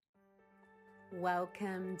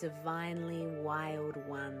Welcome, divinely wild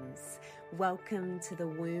ones. Welcome to the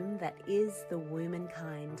womb that is the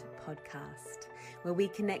Womankind podcast, where we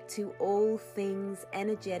connect to all things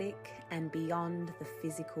energetic and beyond the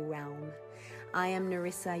physical realm. I am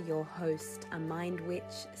Narissa, your host, a mind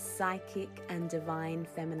witch, psychic, and divine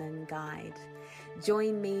feminine guide.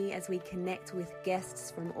 Join me as we connect with guests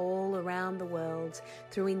from all around the world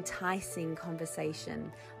through enticing conversation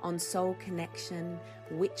on soul connection,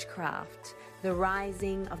 witchcraft, the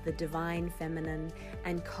rising of the divine feminine,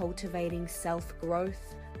 and cultivating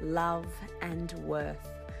self-growth, love, and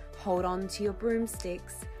worth. Hold on to your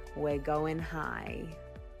broomsticks. We're going high.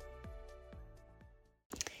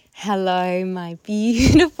 Hello, my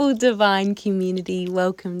beautiful divine community.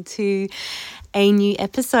 Welcome to a new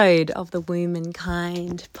episode of the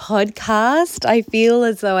Womankind podcast. I feel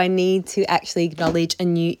as though I need to actually acknowledge a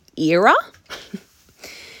new era.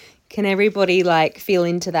 Can everybody feel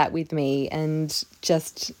into that with me and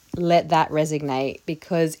just let that resonate?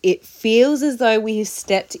 Because it feels as though we have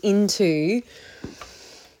stepped into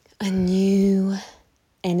a new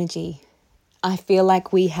energy. I feel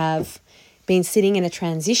like we have been sitting in a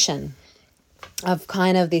transition of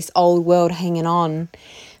kind of this old world hanging on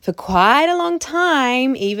for quite a long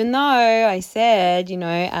time, even though I said,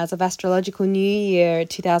 as of astrological new year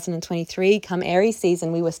 2023, come Aries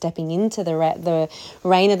season, we were stepping into the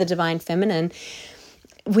reign of the divine feminine.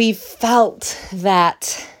 We felt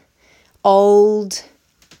that old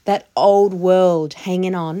world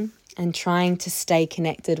hanging on and trying to stay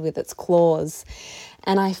connected with its claws.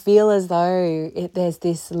 And I feel as though there's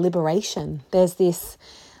this liberation. There's this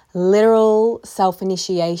literal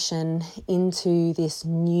self-initiation into this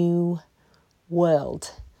new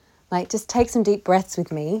world. Just take some deep breaths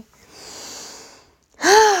with me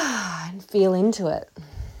and feel into it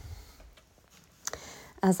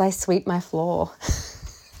as I sweep my floor,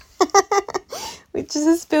 which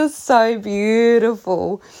just feels so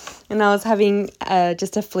beautiful. And I was having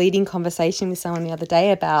just a fleeting conversation with someone the other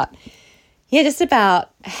day about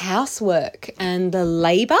housework and the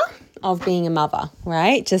labor of being a mother,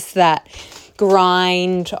 right? Just that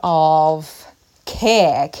grind of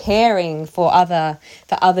caring for other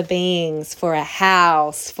beings, for a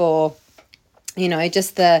house, for,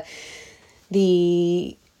 just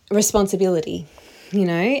the responsibility,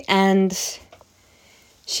 and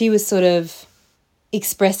she was sort of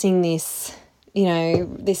expressing this,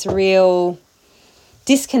 this real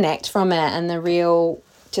disconnect from it and the real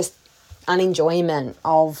just unenjoyment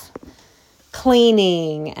of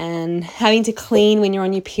cleaning and having to clean when you're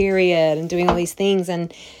on your period and doing all these things.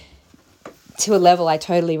 And to a level I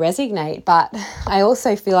totally resonate, but I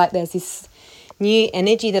also feel like there's this new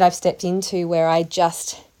energy that I've stepped into where I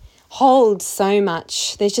just hold so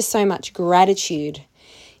much, there's just so much gratitude.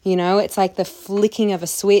 It's like the flicking of a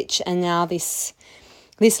switch and now this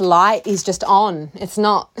light is just on. It's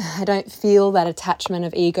not, I don't feel that attachment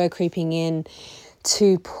of ego creeping in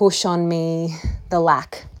to push on me the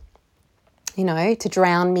lack, to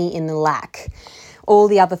drown me in the lack. All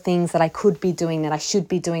the other things that I could be doing, that I should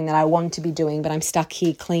be doing, that I want to be doing, but I'm stuck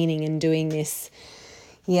here cleaning and doing this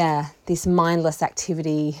mindless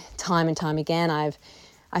activity time and time again.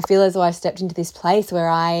 I feel as though I've stepped into this place where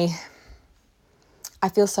I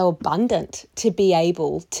feel so abundant to be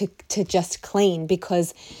able to just clean,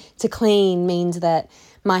 because to clean means that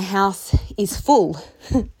my house is full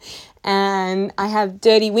and I have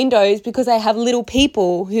dirty windows because I have little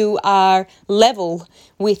people who are level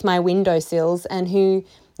with my windowsills and who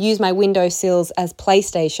use my windowsills as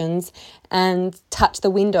playstations and touch the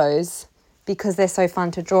windows because they're so fun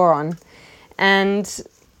to draw on. And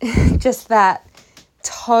just that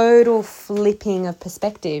total flipping of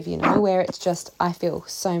perspective, where it's just, I feel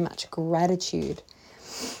so much gratitude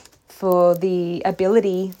for the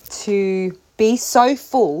ability to be so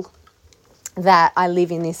full that I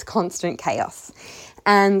live in this constant chaos,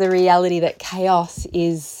 and the reality that chaos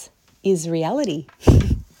is reality.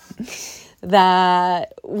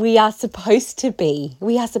 That we are supposed to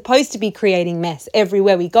be creating mess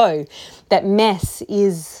everywhere we go. That mess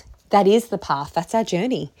is the path. That's our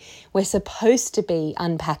journey. We're supposed to be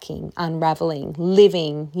unpacking, unraveling,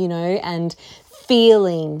 living, and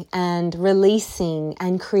feeling and releasing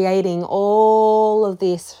and creating all of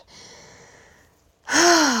this,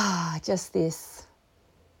 just this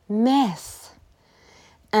mess.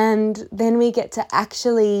 And then we get to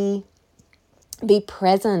actually be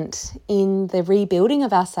present in the rebuilding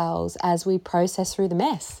of ourselves as we process through the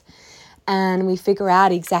mess. And we figure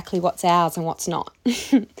out exactly what's ours and what's not.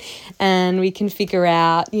 And we can figure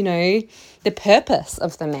out, the purpose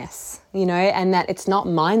of the mess, and that it's not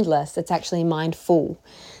mindless, it's actually mindful.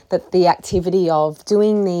 that the activity of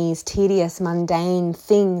doing these tedious, mundane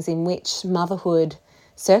things in which motherhood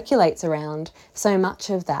circulates around, so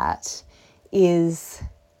much of that is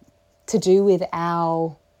to do with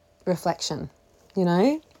our reflection, you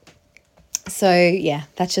know? So yeah,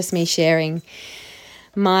 that's just me sharing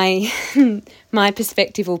my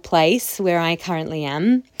perspective or place where I currently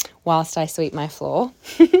am whilst I sweep my floor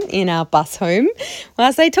in our bus home,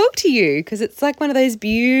 whilst I talk to you, because it's like one of those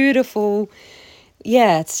beautiful,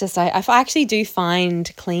 it's just, I actually do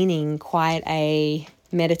find cleaning quite a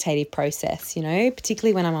meditative process, you know,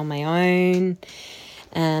 particularly when I'm on my own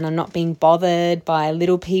and I'm not being bothered by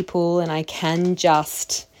little people and I can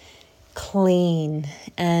just clean.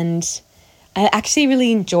 And I actually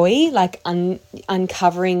really enjoy like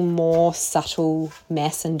uncovering more subtle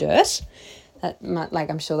mess and dirt. That might,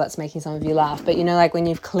 like, I'm sure that's making some of you laugh, but you know, like when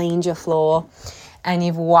you've cleaned your floor and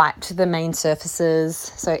you've wiped the main surfaces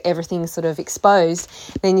so everything's sort of exposed,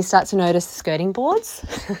 then you start to notice the skirting boards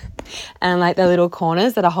and like the little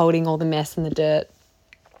corners that are holding all the mess and the dirt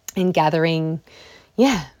and gathering,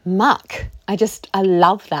 muck. I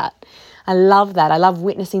love that. I love that. I love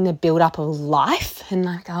witnessing the build-up of life and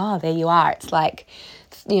like, oh, there you are. It's like,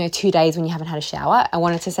 2 days when you haven't had a shower. I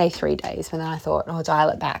wanted to say 3 days, but then I thought, I'll dial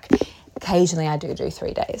it back. Occasionally I do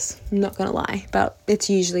 3 days. I'm not going to lie, but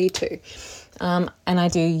it's usually 2. And I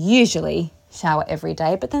do usually shower every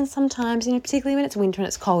day, but then sometimes, particularly when it's winter and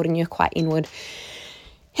it's cold and you're quite inward,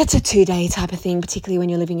 it's a 2-day type of thing, particularly when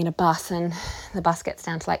you're living in a bus and the bus gets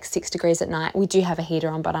down to like 6 degrees at night. We do have a heater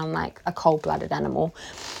on, but I'm like a cold-blooded animal.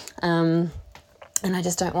 And I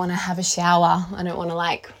just don't want to have a shower. I don't want to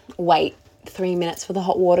like wait 3 minutes for the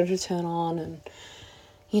hot water to turn on and,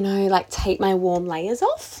 like take my warm layers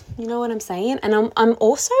off. You know what I'm saying? And I'm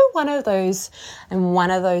also one of those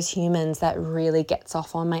humans that really gets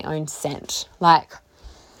off on my own scent. Like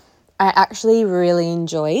I actually really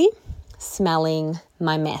enjoy smelling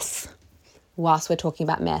my mess whilst we're talking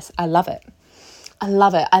about mess. I love it. I don't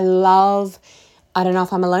know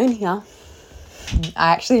if I'm alone here.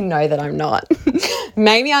 I actually know that I'm not.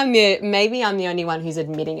 Maybe I'm the only one who's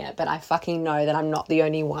admitting it, but I fucking know that I'm not the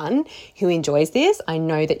only one who enjoys this. I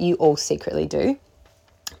know that you all secretly do.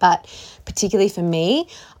 But particularly for me,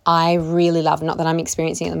 I really love, not that I'm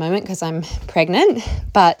experiencing it at the moment because I'm pregnant,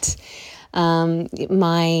 but when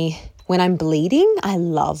I'm bleeding, I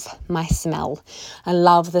love my smell. I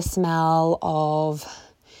love the smell of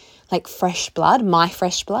like fresh blood, my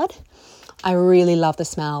fresh blood. I really love the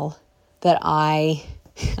smell that I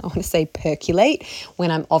want to say percolate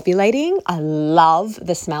when I'm ovulating. I love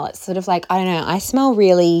the smell. It's sort of like, I don't know, I smell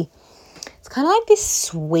really, it's kind of like this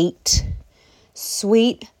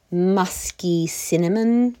sweet, musky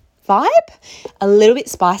cinnamon vibe, a little bit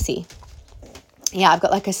spicy. Yeah, I've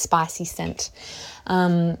got like a spicy scent.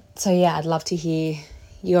 So yeah, I'd love to hear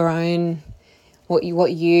your own, what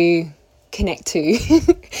you connect to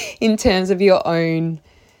in terms of your own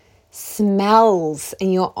smells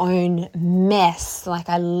and your own mess. Like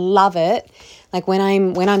I love it. Like when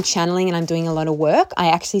I'm channeling and I'm doing a lot of work, I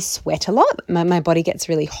actually sweat a lot. My body gets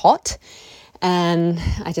really hot, and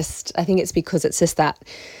I think it's because it's just that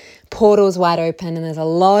portal's wide open and there's a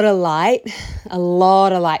lot of light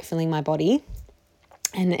filling my body.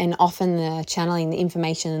 And often the channeling, the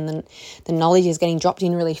information and the knowledge is getting dropped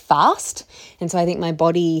in really fast. And so I think my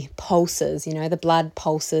body pulses, the blood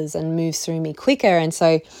pulses and moves through me quicker. And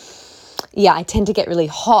so, I tend to get really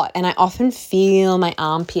hot, and I often feel my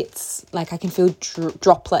armpits, like I can feel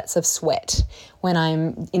droplets of sweat when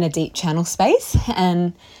I'm in a deep channel space.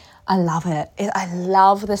 And I love it. I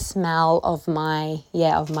love the smell of my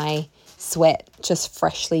sweat just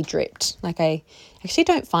freshly dripped. Like I actually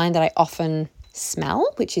don't find that I often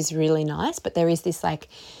smell, which is really nice, but there is this like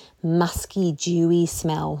musky, dewy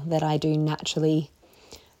smell that I do naturally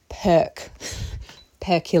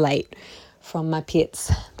percolate from my pits.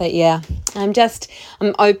 But yeah, I'm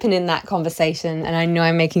open in that conversation, and I know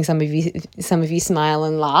I'm making some of you smile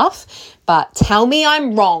and laugh, but tell me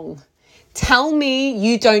I'm wrong. Tell me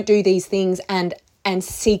you don't do these things and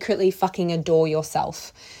secretly fucking adore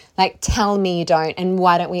yourself. Like, tell me you don't, and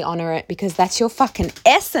why don't we honor it? Because that's your fucking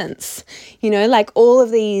essence. Like all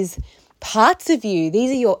of these parts of you,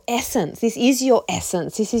 these are your essence. This is your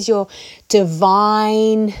essence. This is your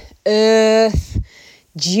divine earth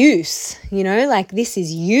juice, like this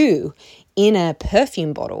is you in a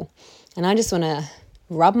perfume bottle. And I just want to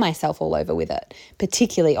rub myself all over with it,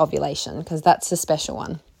 particularly ovulation, because that's a special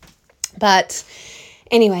one. But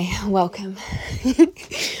Anyway, welcome.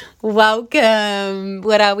 Welcome.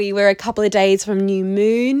 What are we? We're a couple of days from new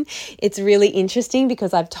moon. It's really interesting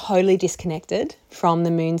because I've totally disconnected from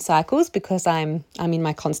the moon cycles because I'm in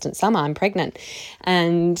my constant summer. I'm pregnant.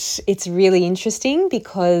 And it's really interesting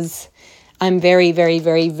because I'm very, very,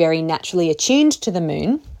 very, very naturally attuned to the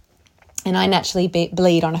moon, and I naturally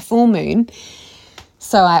bleed on a full moon.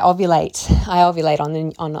 So I ovulate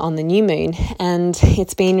on the new moon, and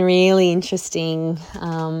it's been really interesting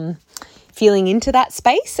feeling into that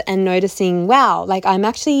space and noticing, wow, like I'm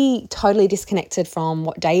actually totally disconnected from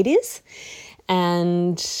what day it is.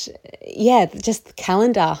 And yeah, just the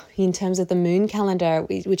calendar in terms of the moon calendar,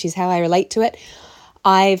 which is how I relate to it.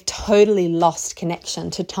 I've totally lost connection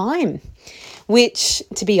to time, which,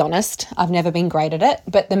 to be honest, I've never been great at it,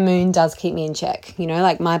 but the moon does keep me in check. You know,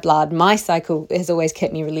 like my cycle has always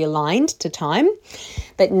kept me really aligned to time,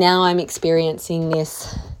 but now I'm experiencing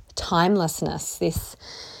this timelessness, this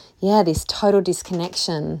total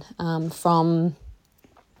disconnection from,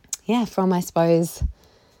 I suppose,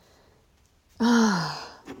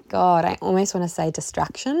 God, I almost want to say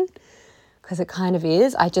distraction, because it kind of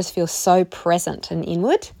is. I just feel so present and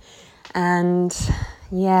inward. And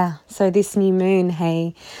yeah, so this new moon,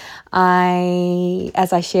 hey,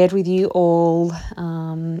 as I shared with you all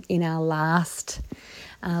in our last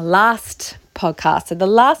podcast. So the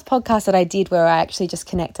last podcast that I did where I actually just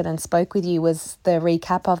connected and spoke with you was the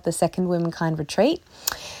recap of the second Womankind retreat.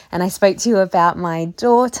 And I spoke to you about my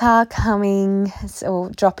daughter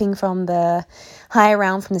dropping from the higher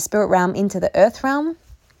realm, from the spirit realm into the earth realm.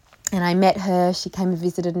 And I met her. She came and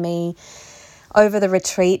visited me over the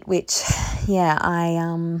retreat, which,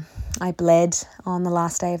 I bled on the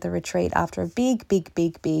last day of the retreat after a big, big,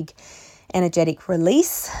 big, big energetic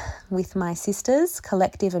release with my sisters,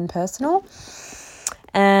 collective and personal.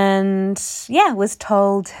 And was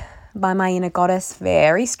told by my inner goddess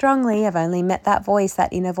very strongly, I've only met that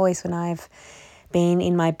inner voice, when I've been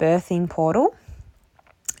in my birthing portal.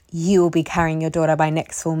 You will be carrying your daughter by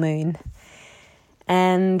next full moon.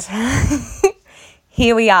 And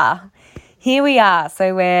here we are.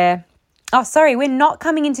 So we're not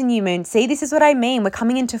coming into new moon. See, this is what I mean. We're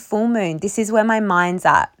coming into full moon. This is where my mind's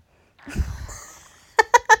at.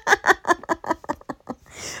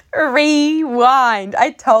 Rewind.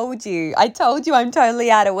 I told you I'm totally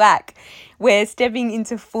out of whack. We're stepping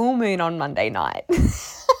into full moon on Monday night.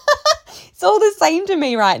 It's all the same to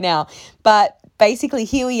me right now. But basically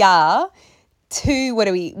here we are.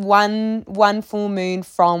 One full moon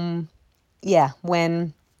from,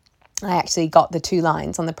 when I actually got the 2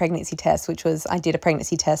 lines on the pregnancy test, which was, I did a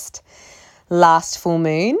pregnancy test last full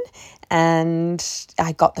moon and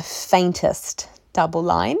I got the faintest double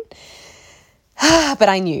line. But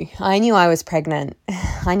I knew I was pregnant.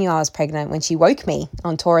 I knew I was pregnant when she woke me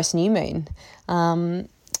on Taurus new moon.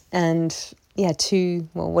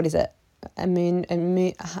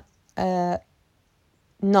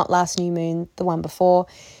 Not last new moon, the one before,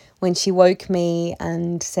 when she woke me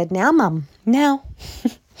and said, now, Mum, now.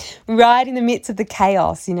 Right in the midst of the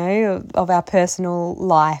chaos, of our personal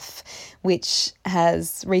life, which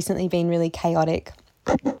has recently been really chaotic.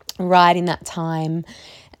 Right in that time,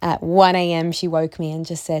 at 1 a.m, she woke me and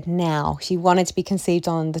just said, now. She wanted to be conceived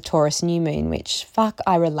on the Taurus new moon, which,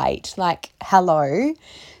 I relate. Like, hello,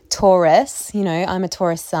 Taurus, I'm a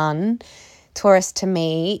Taurus sun. Taurus to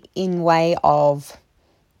me, in way of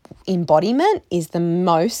embodiment, is the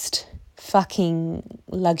most fucking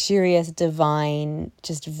luxurious, divine,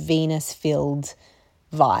 just Venus-filled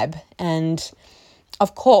vibe. And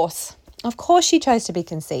of course she chose to be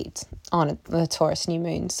conceived on the Taurus new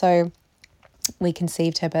moon. So we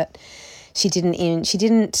conceived her, but she didn't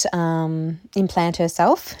implant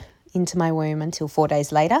herself into my womb until 4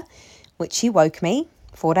 days later, which she woke me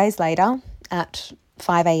 4 days later at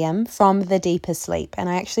 5 a.m. from the deepest sleep. And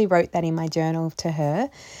I actually wrote that in my journal to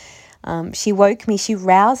her. She woke me, she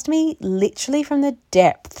roused me literally from the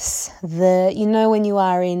depths. When you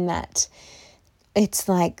are in that, it's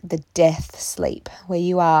like the death sleep where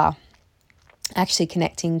you are actually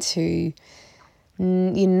connecting to,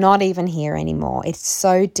 you're not even here anymore. It's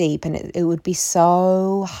so deep, and it would be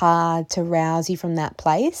so hard to rouse you from that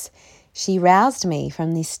place. She roused me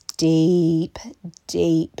from this deep,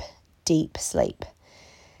 deep, deep sleep.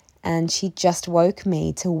 And she just woke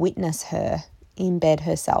me to witness her embed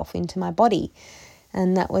herself into my body.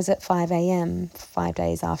 And that was at 5 a.m, 5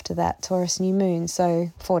 days after that Taurus new moon.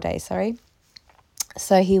 So 4 days, sorry.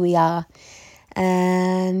 So here we are.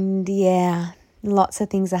 And lots of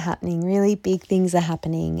things are happening. Really big things are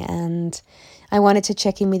happening. And I wanted to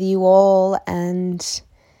check in with you all and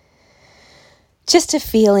just to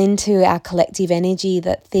feel into our collective energy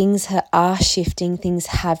that things are shifting, things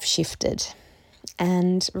have shifted.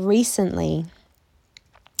 And recently,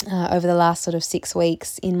 over the last sort of 6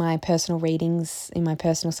 weeks in my personal readings, in my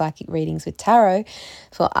personal psychic readings with tarot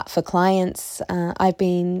for clients, I've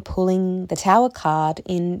been pulling the Tower card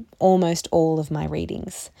in almost all of my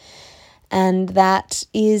readings. And that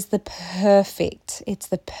is the perfect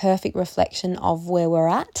reflection of where we're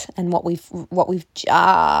at and what we've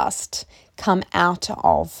just come out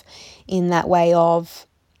of, in that way of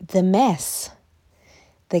the mess,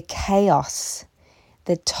 the chaos,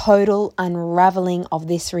 the total unraveling of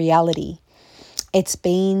this reality. It's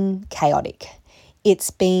been chaotic. It's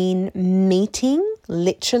been meeting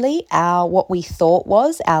literally what we thought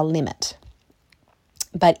was our limit.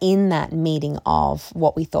 But in that meeting of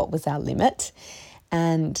what we thought was our limit,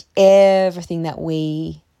 and everything that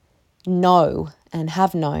we know and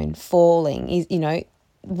have known falling, is,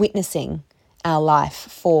 witnessing our life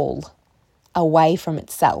fall away from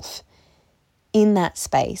itself, in that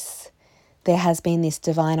space, there has been this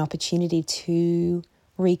divine opportunity to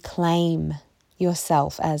reclaim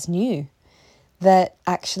yourself as new. That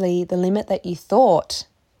actually the limit that you thought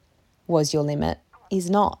was your limit is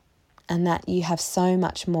not. And that you have so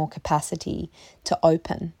much more capacity to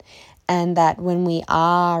open. And that when we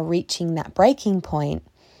are reaching that breaking point,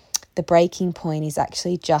 the breaking point is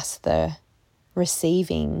actually just the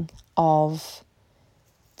receiving of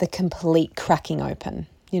the complete cracking open,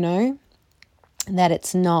 That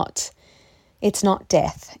it's not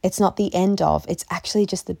death. It's not the end of. It's actually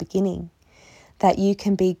just the beginning. That you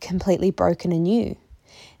can be completely broken anew.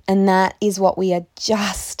 And that is what we are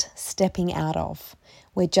just stepping out of.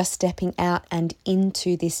 We're just stepping out and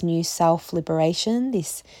into this new self-liberation,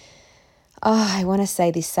 this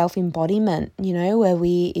self-embodiment, where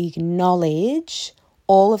we acknowledge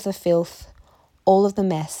all of the filth, all of the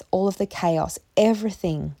mess, all of the chaos,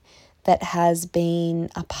 everything that has been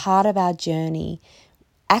a part of our journey,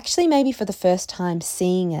 actually maybe for the first time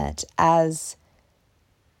seeing it as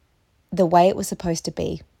the way it was supposed to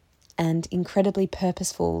be, and incredibly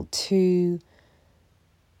purposeful to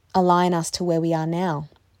align us to where we are now.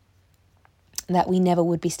 That we never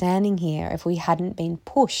would be standing here if we hadn't been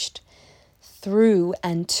pushed through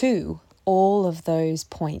and to all of those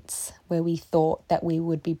points where we thought that we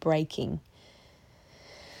would be breaking.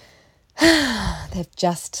 They've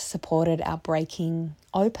just supported our breaking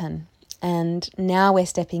open. And now we're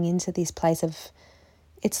stepping into this place of,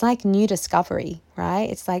 it's like new discovery, right?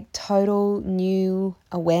 It's like total new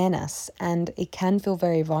awareness, and it can feel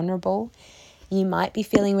very vulnerable. You might be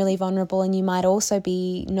feeling really vulnerable, and you might also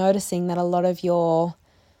be noticing that a lot of your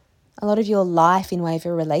life in way of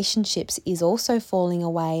your relationships is also falling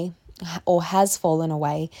away, or has fallen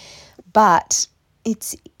away. But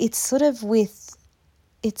it's sort of with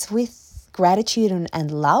gratitude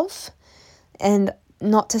and love, and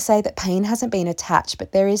not to say that pain hasn't been attached,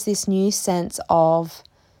 but there is this new sense of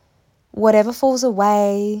whatever falls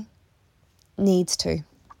away needs to,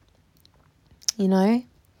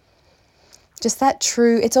 Just that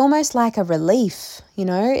true, it's almost like a relief,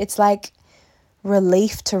 It's like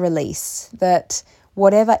relief to release, that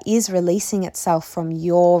whatever is releasing itself from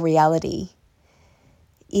your reality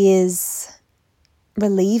is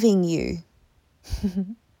relieving you.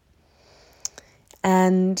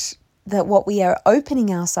 And that what we are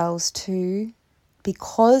opening ourselves to,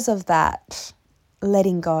 because of that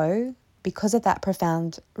letting go, because of that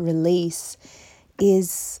profound release,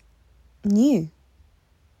 is new.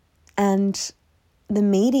 And the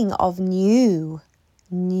meeting of new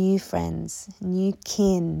friends, new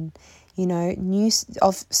kin, new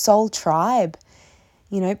of soul tribe,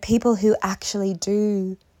 people who actually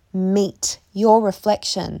do meet your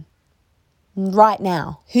reflection right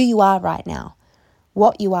now, who you are right now,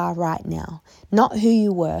 what you are right now, not who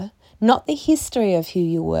you were, not the history of who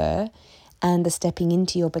you were and the stepping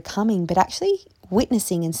into your becoming, but actually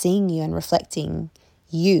witnessing and seeing you and reflecting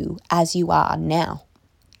you as you are now.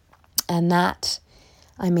 And that,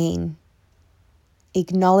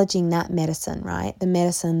 acknowledging that medicine, right? The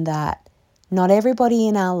medicine that not everybody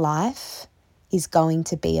in our life is going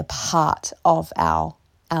to be a part of our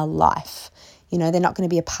life. They're not going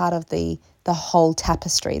to be a part of the whole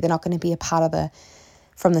tapestry. They're not going to be a part of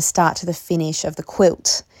from the start to the finish of the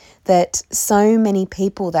quilt. That so many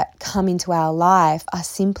people that come into our life are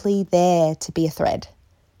simply there to be a thread,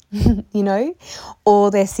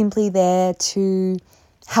 or they're simply there to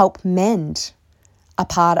help mend a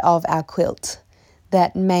part of our quilt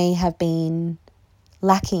that may have been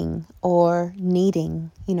lacking or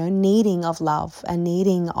needing of love and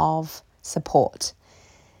needing of support.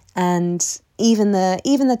 And even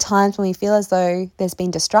the times when we feel as though there's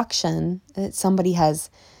been destruction, that somebody has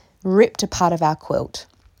ripped a part of our quilt,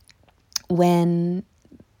 when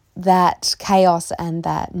that chaos and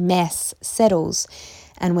that mess settles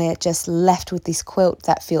and we're just left with this quilt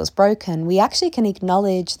that feels broken, we actually can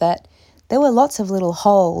acknowledge that there were lots of little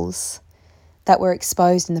holes that were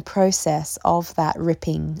exposed in the process of that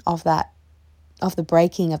ripping, of the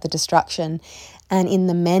breaking, of the destruction. And in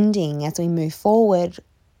the mending, as we move forward,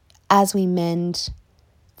 as we mend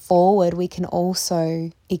forward, we can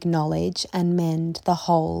also acknowledge and mend the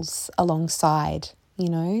holes alongside,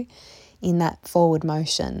 in that forward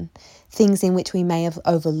motion. Things in which we may have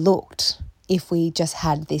overlooked if we just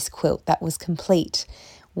had this quilt that was complete.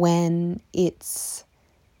 When it's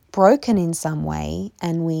broken in some way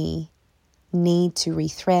and we need to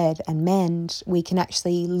rethread and mend, we can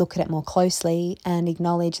actually look at it more closely and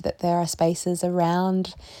acknowledge that there are spaces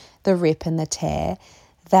around the rip and the tear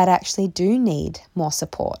that actually do need more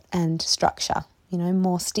support and structure,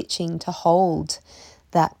 more stitching to hold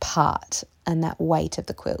that part and that weight of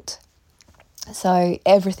the quilt. So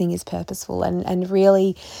everything is purposeful, and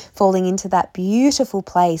really falling into that beautiful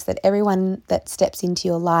place that everyone that steps into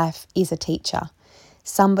your life is a teacher.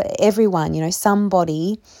 Everyone,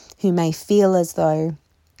 somebody who may feel as though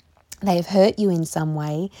they have hurt you in some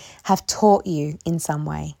way, have taught you in some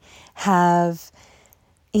way, have,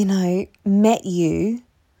 met you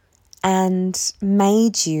and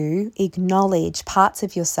made you acknowledge parts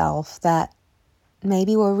of yourself that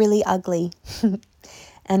maybe were really ugly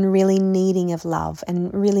and really needing of love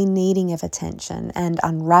and really needing of attention, and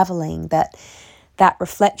unraveling that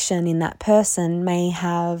reflection in that person may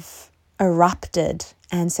have erupted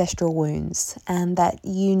ancestral wounds, and that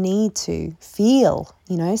you need to feel,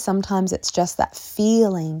 sometimes it's just that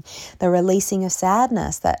feeling, the releasing of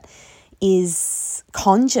sadness that is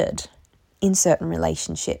conjured in certain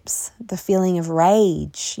relationships, the feeling of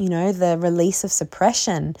rage, the release of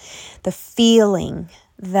suppression, the feeling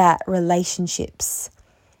that relationships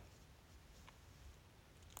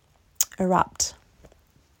erupt.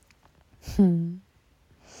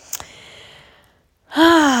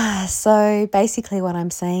 So basically what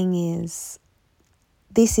I'm saying is,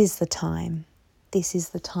 this is the time. This is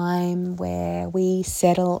the time where we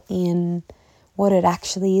settle in what it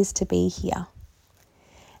actually is to be here.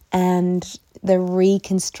 And the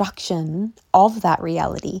reconstruction of that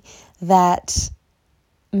reality, that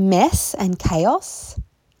mess and chaos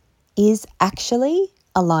is actually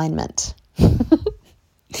alignment.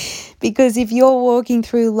 Because if you're walking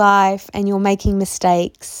through life and you're making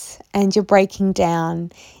mistakes and you're breaking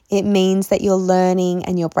down, it means that you're learning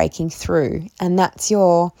and you're breaking through. And that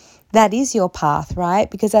is your path, right?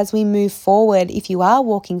 Because as we move forward, if you are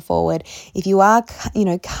walking forward, if you are,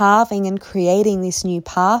 carving and creating this new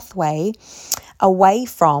pathway away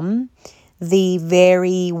from the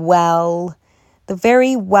very well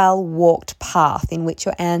walked path in which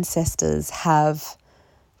your ancestors have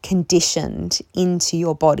conditioned into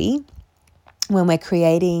your body, when we're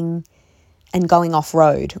creating and going off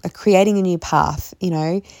road, we're creating a new path,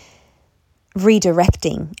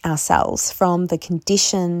 redirecting ourselves from the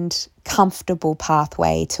conditioned, comfortable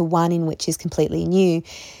pathway to one in which is completely new,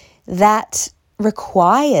 that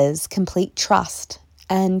requires complete trust.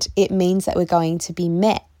 And it means that we're going to be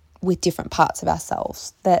met with different parts of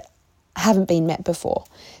ourselves that haven't been met before.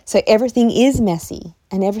 So everything is messy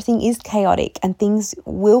and everything is chaotic, and things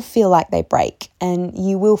will feel like they break, and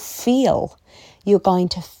you're going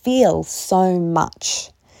to feel so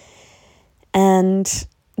much. And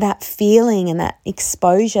that feeling and that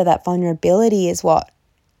exposure, that vulnerability is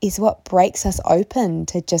what breaks us open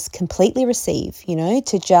to just completely receive,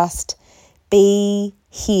 to just be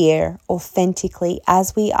here authentically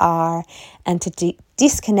as we are, and to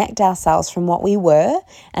disconnect ourselves from what we were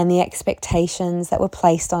and the expectations that were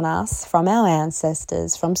placed on us from our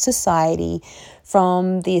ancestors, from society,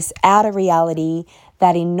 from this outer reality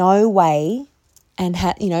that in no way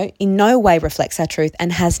reflects our truth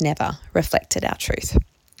and has never reflected our truth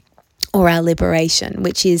or our liberation,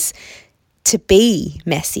 which is to be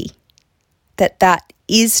messy, that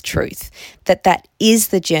is truth, that is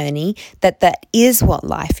the journey, that is what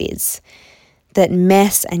life is, that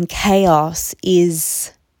mess and chaos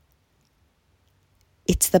it's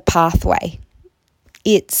the pathway,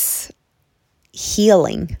 it's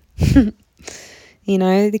healing.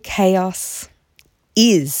 The chaos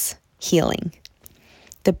is healing.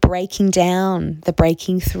 The breaking down, the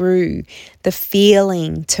breaking through, the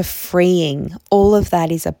feeling to freeing, all of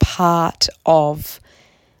that is a part of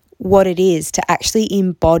what it is to actually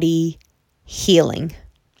embody healing,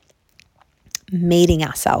 meeting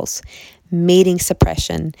ourselves, meeting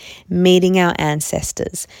suppression, meeting our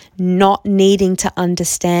ancestors, not needing to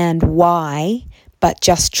understand why, but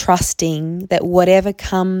just trusting that whatever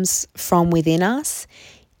comes from within us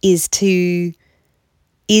is to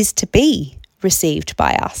be received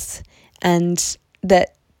by us, and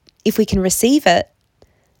that if we can receive it,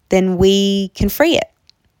 then we can free it.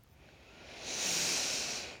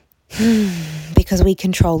 Because we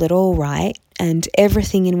control it all, right? And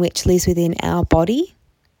everything in which lives within our body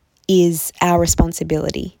is our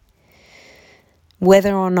responsibility.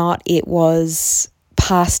 Whether or not it was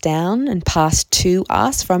passed down and passed to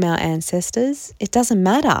us from our ancestors, it doesn't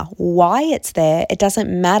matter why it's there. It doesn't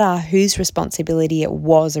matter whose responsibility it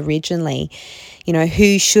was originally,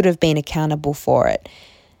 who should have been accountable for it.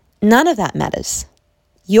 None of that matters.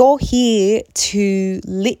 You're here to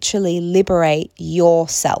literally liberate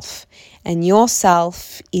yourself. And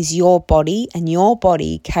yourself is your body, and your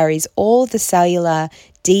body carries all the cellular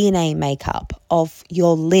DNA makeup of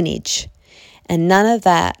your lineage. And none of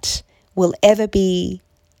that will ever be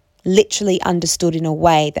literally understood in a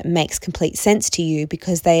way that makes complete sense to you,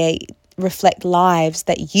 because they reflect lives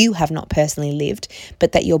that you have not personally lived,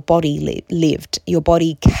 but that your body lived. Your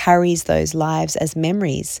body carries those lives as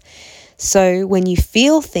memories. So when you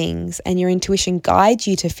feel things and your intuition guides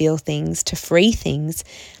you to feel things, to free things,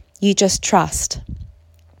 you just trust.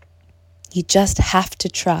 You just have to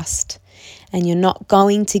trust. And you're not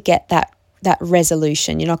going to get that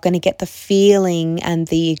resolution. You're not going to get the feeling and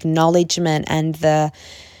the acknowledgement and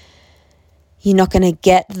you're not going to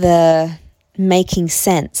get the making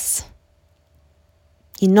sense.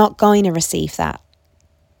 You're not going to receive that.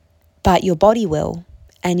 But your body will.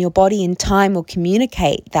 And your body in time will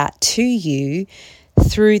communicate that to you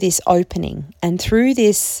through this opening and through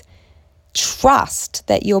this trust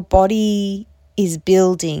that your body is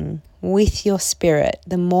building with your spirit.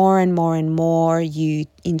 The more and more and more you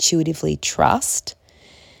intuitively trust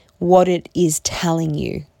what it is telling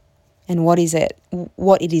you and what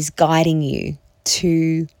it is guiding you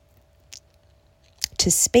to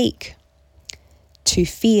speak, to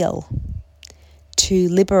feel, to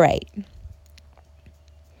liberate.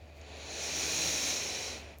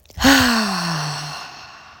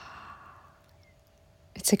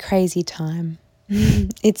 It's a crazy time.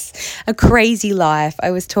 It's a crazy life.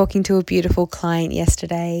 I was talking to a beautiful client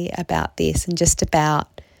yesterday about this, and just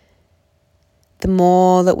about the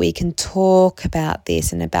more that we can talk about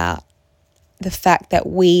this and about the fact that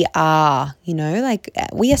we are,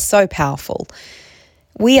 we are so powerful.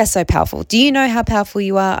 We are so powerful. Do you know how powerful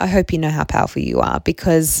you are? I hope you know how powerful you are,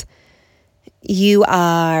 because you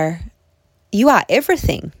are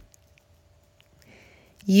everything.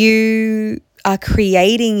 You are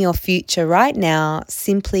creating your future right now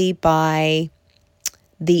simply by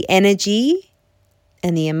the energy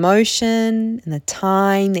and the emotion and the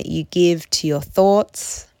time that you give to your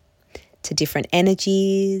thoughts, to different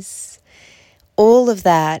energies. All of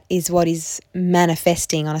that is what is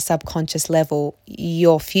manifesting on a subconscious level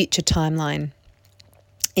your future timeline.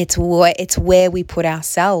 It's where we put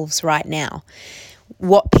ourselves right now.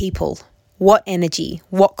 What people, what energy,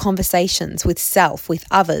 what conversations with self, with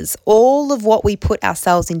others, all of what we put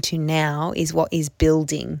ourselves into now is what is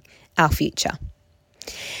building our future.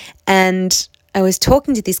 And I was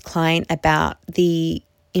talking to this client about the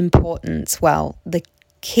importance, the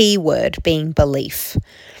key word being belief,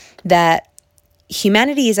 that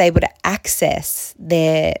humanity is able to access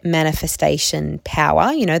their manifestation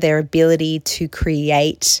power, their ability to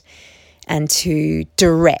create and to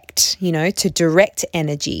direct, to direct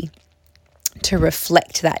energy, to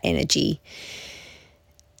reflect that energy.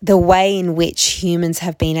 The way in which humans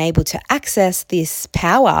have been able to access this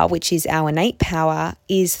power, which is our innate power,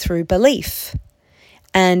 is through belief.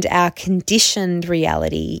 And our conditioned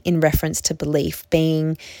reality in reference to belief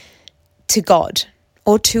being to God,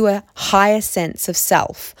 or to a higher sense of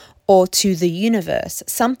self, or to the universe,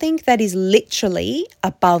 something that is literally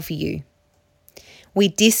above you. We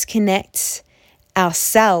disconnect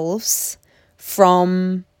ourselves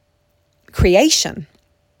from creation,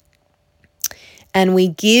 and we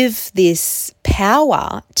give this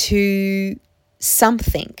power to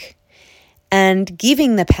something. And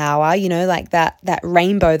giving the power, like that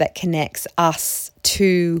rainbow that connects us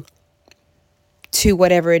to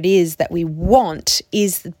whatever it is that we want,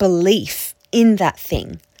 is belief in that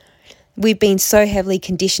thing. We've been so heavily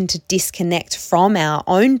conditioned to disconnect from our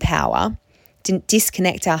own power, to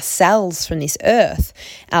disconnect ourselves from this earth,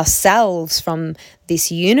 ourselves from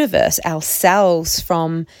this universe, ourselves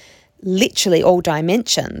from literally all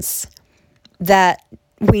dimensions, that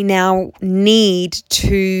we now need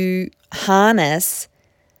to harness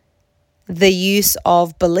the use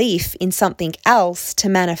of belief in something else to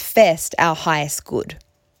manifest our highest good.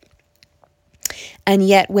 And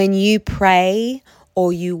yet when you pray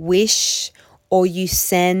or you wish or you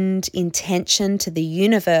send intention to the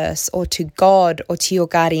universe or to God or to your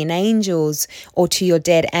guardian angels or to your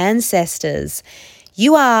dead ancestors,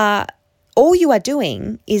 all you are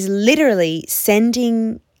doing is literally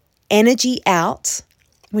sending energy out.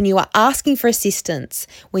 When you are asking for assistance,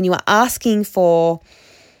 when you are asking for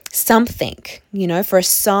something, for a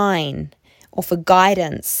sign or for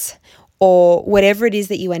guidance or whatever it is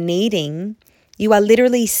that you are needing, you are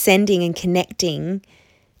literally sending and connecting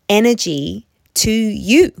energy to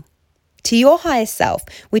you, to your higher self,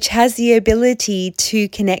 which has the ability to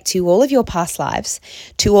connect to all of your past lives,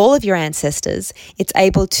 to all of your ancestors. It's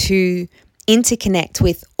able to interconnect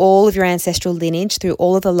with all of your ancestral lineage through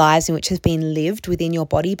all of the lives in which has been lived within your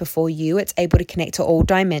body before you. It's able to connect to all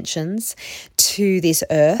dimensions, to this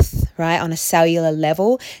earth, right, on a cellular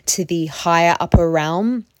level, to the higher upper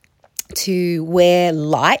realm, to where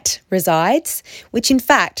light resides, which in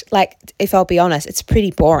fact, if I'll be honest, it's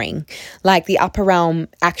pretty boring. The upper realm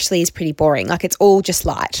actually is pretty boring. It's all just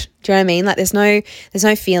light. Do you know what I mean? There's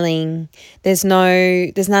no feeling, there's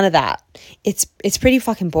none of that. It's pretty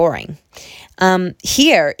fucking boring.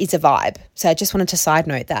 Here is a vibe. So I just wanted to side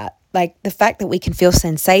note that. The fact that we can feel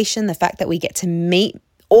sensation, the fact that we get to meet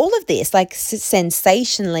all of this,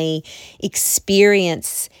 sensationally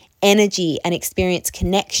experience energy and experience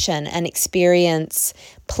connection and experience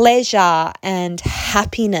pleasure and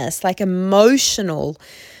happiness, this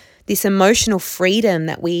emotional freedom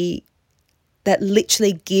that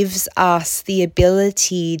literally gives us the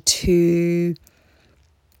ability to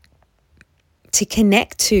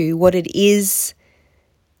connect to what it is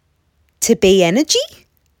to be energy.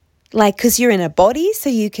 Because you're in a body,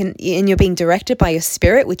 so and you're being directed by your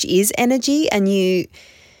spirit, which is energy, and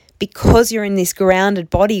because you're in this grounded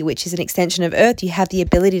body, which is an extension of earth, you have the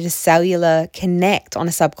ability to cellular connect on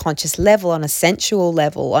a subconscious level, on a sensual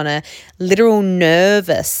level, on a literal on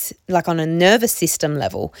a nervous system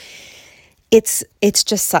level. It's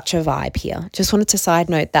just such a vibe here. Just wanted to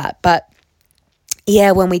side note that. But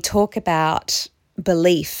yeah, when we talk about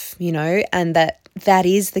belief, and that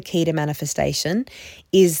is the key to manifestation,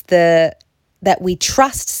 is that we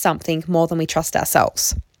trust something more than we trust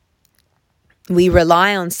ourselves. We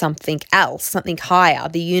rely on something else, something higher,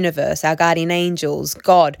 the universe, our guardian angels,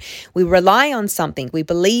 God. We rely on something, we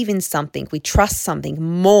believe in something, we trust something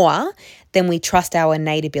more than we trust our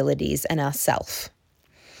innate abilities and ourself.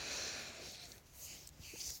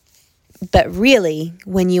 But really,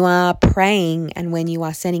 when you are praying and when you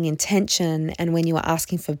are sending intention and when you are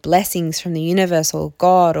asking for blessings from the universe or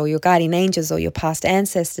God or your guardian angels or your past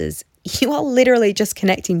ancestors, you are literally just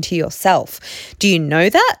connecting to yourself. Do you know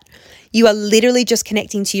that? You are literally just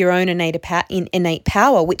connecting to your own innate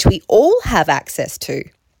power, which we all have access to,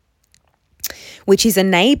 which is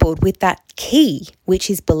enabled with that key, which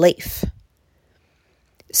is belief.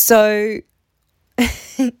 So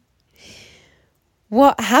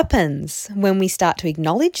what happens when we start to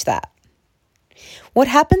acknowledge that? What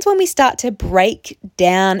happens when we start to break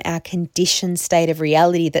down our conditioned state of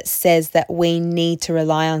reality that says that we need to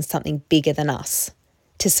rely on something bigger than us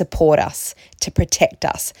to support us, to protect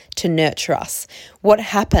us, to nurture us? What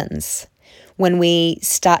happens when we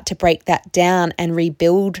start to break that down and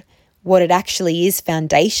rebuild what it actually is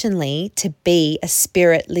foundationally to be a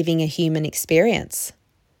spirit living a human experience?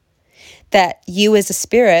 That you as a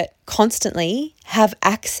spirit constantly have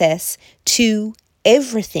access to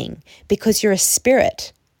everything because you're a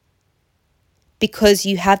spirit, because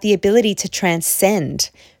you have the ability to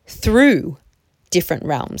transcend through different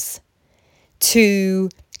realms, to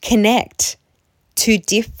connect to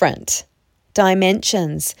different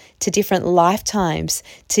dimensions, to different lifetimes,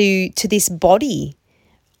 to this body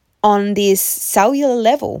on this cellular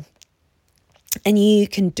level. And you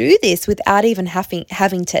can do this without even having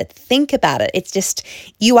to think about it. It's just,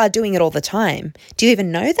 you are doing it all the time. Do you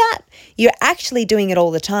even know that? You're actually doing it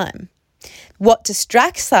all the time. What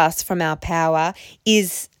distracts us from our power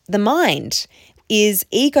is the mind, is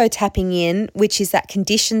ego tapping in, which is that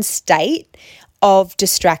conditioned state of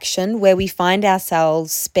distraction where we find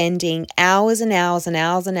ourselves spending hours and hours and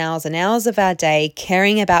hours and hours and hours of our day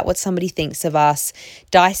caring about what somebody thinks of us,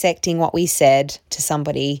 dissecting what we said to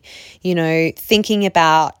somebody, thinking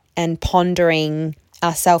about and pondering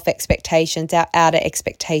our self-expectations, our outer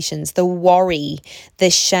expectations, the worry, the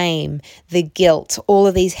shame, the guilt, all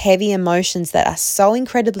of these heavy emotions that are so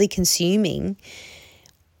incredibly consuming.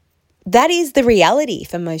 that is the reality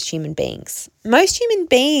for most human beings. Most human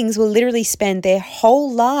beings will literally spend their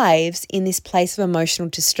whole lives in this place of emotional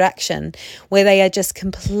distraction where they are just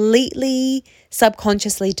completely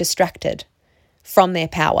subconsciously distracted from their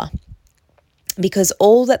power, because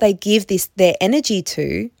all that they give their energy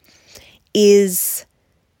to is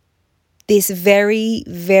this very,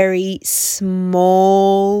 very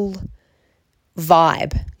small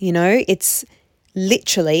vibe. It's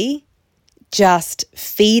literally just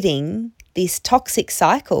feeding this toxic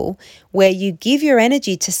cycle where you give your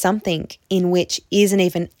energy to something in which isn't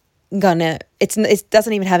even it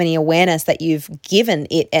doesn't even have any awareness that you've given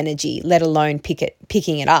it energy, let alone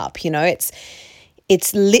picking it up.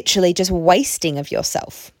 It's literally just wasting of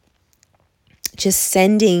yourself. Just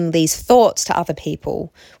sending these thoughts to other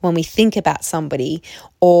people when we think about somebody,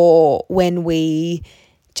 or when we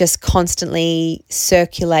just constantly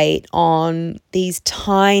circulate on these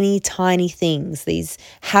tiny, tiny things, these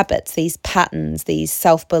habits, these patterns, these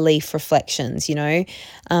self-belief reflections,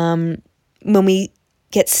 when we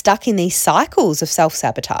get stuck in these cycles of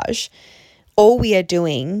self-sabotage, all we are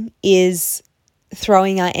doing is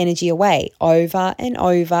throwing our energy away over and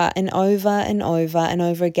over and over and over and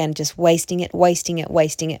over again, just wasting it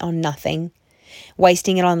on nothing,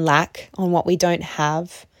 wasting it on lack, on what we don't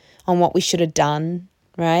have, on what we should have done,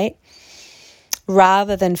 right?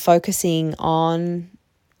 Rather than focusing on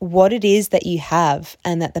what it is that you have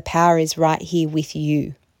and that the power is right here with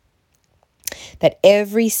you. That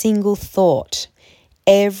every single thought,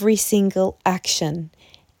 every single action,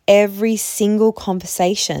 every single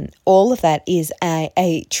conversation, all of that is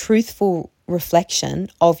a truthful reflection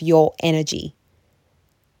of your energy.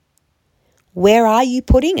 Where are you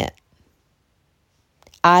putting it?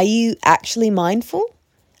 Are you actually mindful?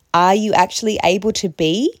 Are you actually able to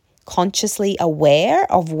be consciously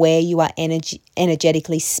aware of where you are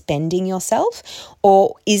energetically spending yourself?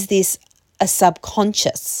 Or is this a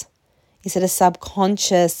subconscious? Is it a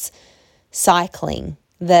subconscious cycling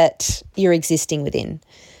that you're existing within?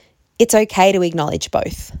 It's okay to acknowledge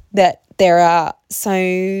both. That there are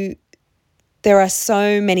so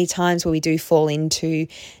many times where we do fall into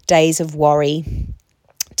days of worry,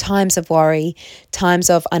 times of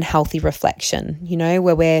unhealthy reflection,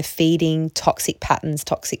 where we're feeding toxic patterns,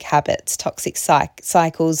 toxic habits, toxic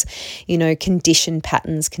cycles, conditioned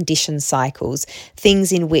patterns, conditioned cycles,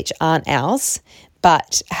 things in which aren't ours,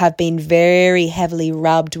 but have been very heavily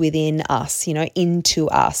rubbed within us, into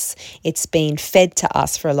us. It's been fed to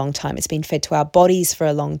us for a long time. It's been fed to our bodies for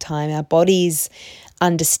a long time. Our bodies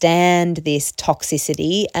understand this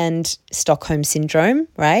toxicity and Stockholm syndrome,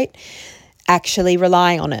 right? Actually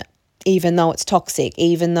relying on it, even though it's toxic,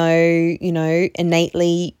 even though,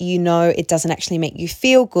 innately, it doesn't actually make you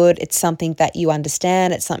feel good. It's something that you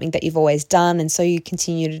understand. It's something that you've always done. And so you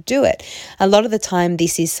continue to do it. A lot of the time,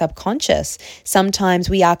 this is subconscious. Sometimes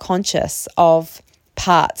we are conscious of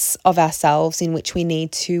parts of ourselves in which we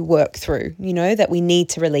need to work through, that we need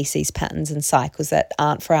to release these patterns and cycles that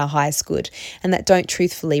aren't for our highest good and that don't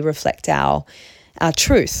truthfully reflect our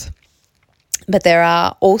truth. But there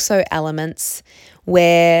are also elements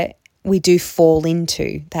where we do fall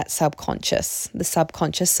into that the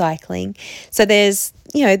subconscious cycling. So there's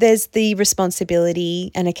the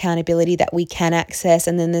responsibility and accountability that we can access,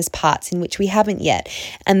 and then there's parts in which we haven't yet.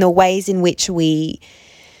 And the ways in which we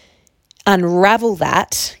unravel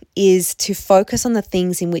that is to focus on the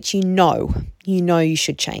things in which you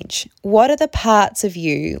should change. What are the parts of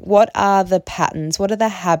you? What are the patterns? What are the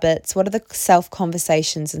habits? What are the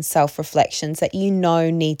self-conversations and self-reflections that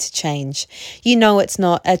need to change? It's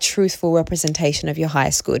not a truthful representation of your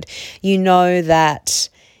highest good. That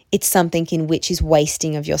it's something in which is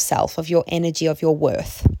wasting of yourself, of your energy, of your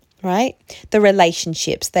worth, right? The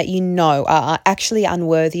relationships that are actually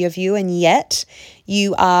unworthy of you, and yet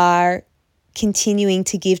you are continuing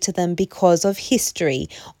to give to them because of history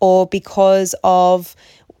or because of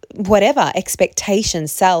whatever expectation,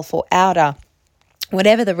 self or outer,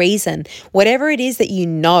 whatever the reason, whatever it is that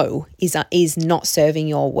is not serving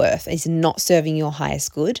your worth, is not serving your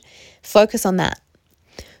highest good. Focus on that.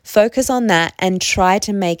 Focus on that and try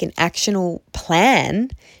to make an actionable plan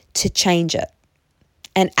to change it.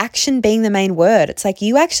 And action being the main word. It's like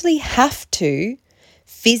you actually have to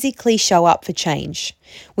physically show up for change,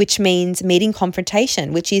 which means meeting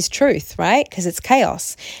confrontation, which is truth, right? Because it's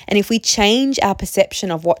chaos. And if we change our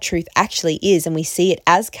perception of what truth actually is and we see it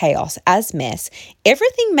as chaos, as mess,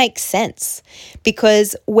 everything makes sense.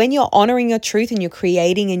 Because when you're honoring your truth and you're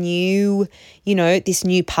creating a new, this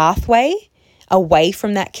new pathway away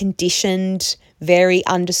from that conditioned very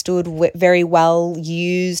understood, very well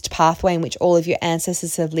used pathway in which all of your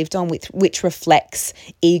ancestors have lived on, which reflects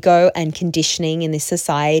ego and conditioning in this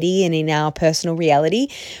society and in our personal reality.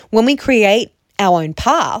 When we create our own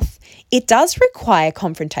path, it does require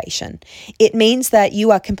confrontation. It means that you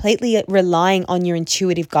are completely relying on your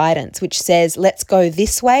intuitive guidance, which says, let's go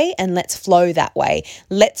this way and let's flow that way.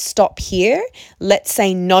 Let's stop here. Let's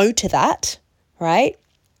say no to that, right?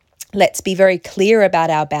 Let's be very clear about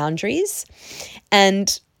our boundaries.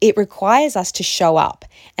 And it requires us to show up,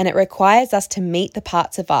 and it requires us to meet the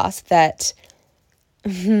parts of us that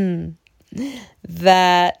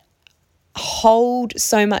that hold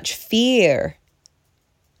so much fear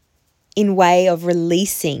in way of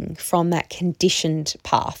releasing from that conditioned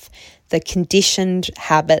path, the conditioned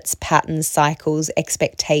habits, patterns, cycles,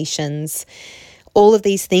 expectations, all of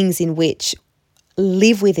these things in which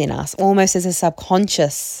live within us almost as a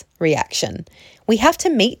subconscious reaction. We have to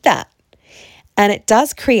meet that. And it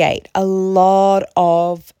does create a lot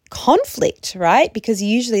of conflict, right? Because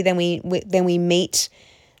usually then we meet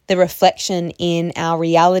the reflection in our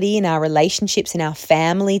reality, in our relationships, in our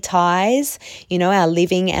family ties, our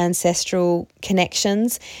living ancestral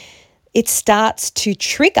connections. It starts to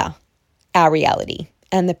trigger our reality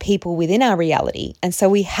and the people within our reality. And so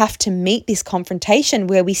we have to meet this confrontation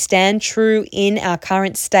where we stand true in our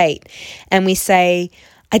current state and we say,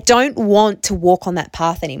 I don't want to walk on that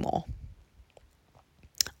path anymore.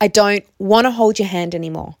 I don't want to hold your hand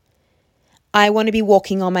anymore. I want to be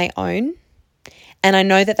walking on my own. And I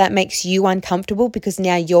know that that makes you uncomfortable because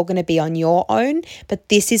now you're going to be on your own, but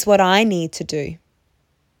this is what I need to do.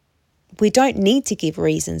 We don't need to give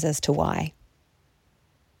reasons as to why.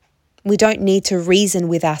 We don't need to reason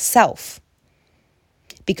with ourselves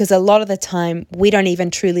because a lot of the time we don't even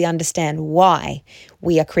truly understand why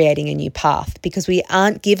we are creating a new path because we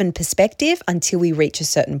aren't given perspective until we reach a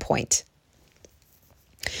certain point.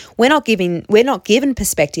 We're not given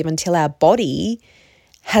perspective until our body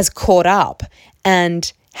has caught up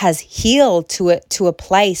and has healed to a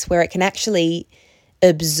place where it can actually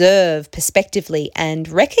observe perspectively and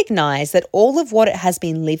recognize that all of what it has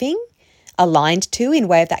been living aligned to in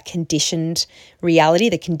way of that conditioned reality,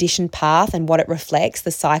 the conditioned path and what it reflects,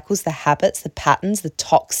 the cycles, the habits, the patterns, the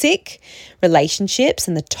toxic relationships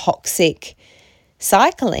and the toxic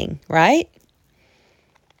cycling, right?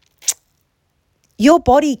 Your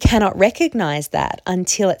body cannot recognize that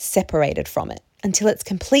until it's separated from it, until it's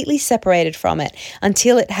completely separated from it,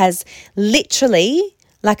 until it has literally,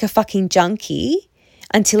 like a fucking junkie,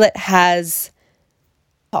 until it has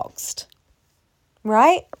detoxed,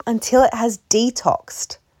 right? Until it has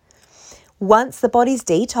detoxed. Once the body's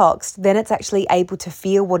detoxed, then it's actually able to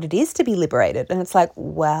feel what it is to be liberated. And it's like,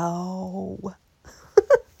 wow,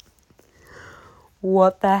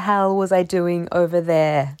 what the hell was I doing over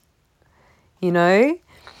there?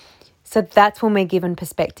 So that's when we're given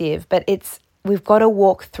perspective, but we've got to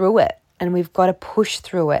walk through it and we've got to push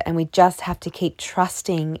through it. And we just have to keep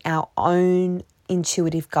trusting our own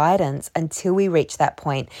intuitive guidance until we reach that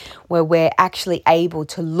point where we're actually able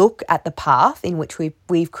to look at the path in which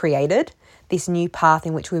we've created, this new path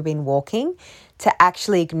in which we've been walking, to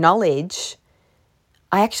actually acknowledge,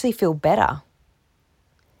 I actually feel better.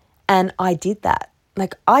 And I did that.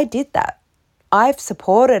 I've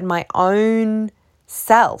supported my own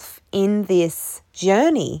self in this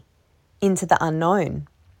journey into the unknown.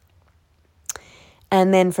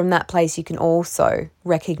 And then from that place, you can also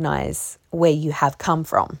recognize where you have come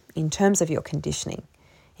from in terms of your conditioning,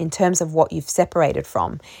 in terms of what you've separated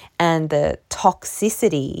from. And the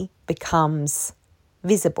toxicity becomes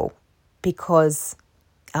visible because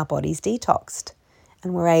our body's detoxed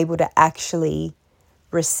and we're able to actually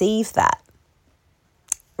receive that.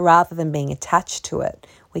 Rather than being attached to it,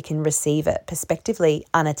 we can receive it perspectively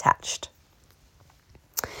unattached.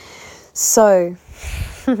 So,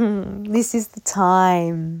 this is the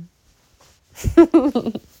time.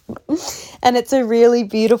 And it's a really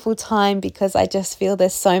beautiful time because I just feel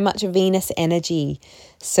there's so much Venus energy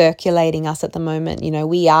circulating us at the moment.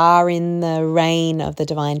 We are in the reign of the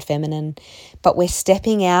divine feminine, but we're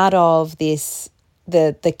stepping out of this,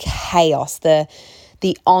 the chaos,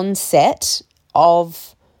 the onset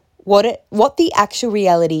of what the actual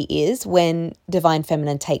reality is when divine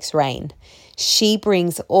feminine takes reign. She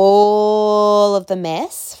brings all of the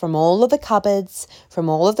mess from all of the cupboards, from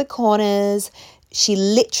all of the corners. She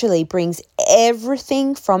literally brings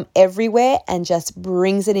everything from everywhere and just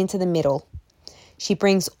brings it into the middle. She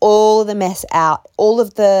brings all the mess out, all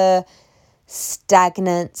of the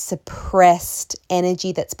stagnant, suppressed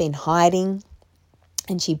energy that's been hiding,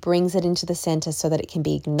 and she brings it into the center so that it can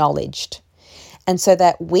be acknowledged. And so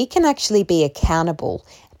that we can actually be accountable,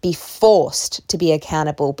 be forced to be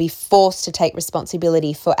accountable, be forced to take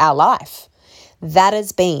responsibility for our life. That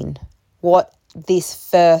has been what this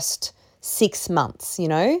first 6 months,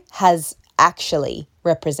 has actually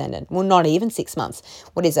represented. Well, not even 6 months.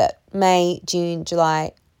 What is it? May, June,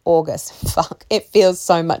 July, August. Fuck, it feels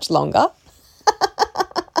so much longer.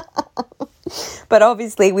 But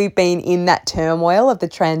obviously we've been in that turmoil of the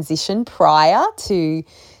transition prior to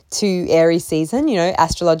Aries season,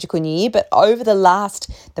 astrological new year. But over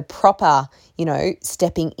the proper,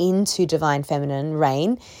 stepping into divine feminine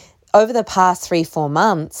reign, over the past 3-4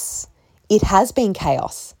 months, it has been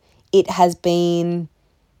chaos. It has been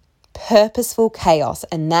purposeful chaos,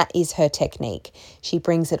 and that is her technique. She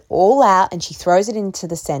brings it all out and she throws it into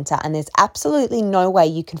the center, and there's absolutely no way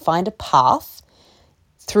you can find a path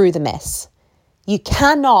through the mess. You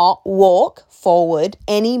cannot walk forward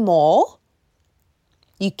anymore.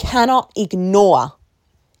 You cannot ignore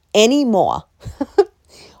any more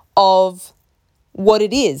of what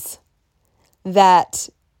it is that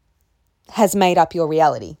has made up your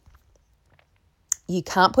reality. You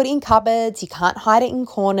can't put it in cupboards. You can't hide it in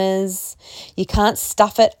corners. You can't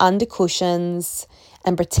stuff it under cushions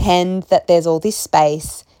and pretend that there's all this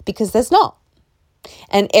space, because there's not.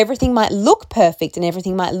 And everything might look perfect and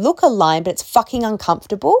everything might look aligned, but it's fucking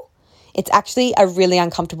uncomfortable. It's actually a really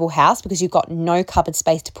uncomfortable house because you've got no cupboard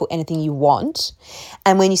space to put anything you want.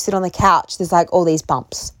 And when you sit on the couch, there's like all these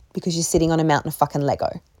bumps because you're sitting on a mountain of fucking Lego.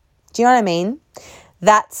 Do you know what I mean?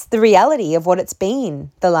 That's the reality of what it's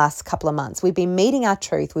been the last couple of months. We've been meeting our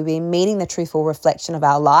truth. We've been meeting the truthful reflection of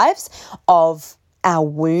our lives, of our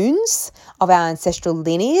wounds, of our ancestral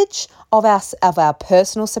lineage, of our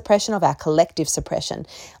personal suppression, of our collective suppression.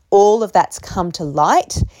 All of that's come to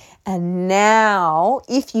light. And now,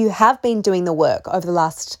 if you have been doing the work over the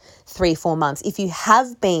last 3-4 months, if you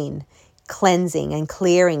have been cleansing and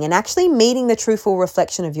clearing and actually meeting the truthful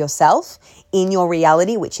reflection of yourself in your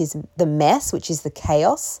reality, which is the mess, which is the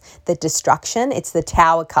chaos, the destruction, it's the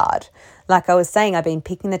Tower card. Like I was saying, I've been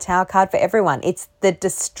picking the Tower card for everyone. It's the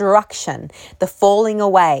destruction, the falling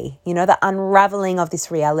away, the unraveling of this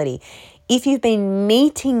reality. If you've been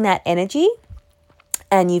meeting that energy,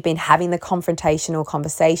 and you've been having the confrontational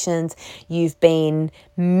conversations, you've been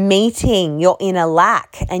meeting your inner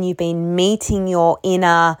lack, and you've been meeting your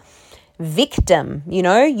inner victim,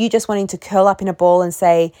 you just wanting to curl up in a ball and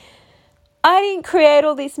say, I didn't create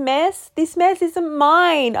all this mess. This mess isn't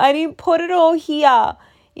mine. I didn't put it all here.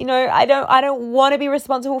 I don't want to be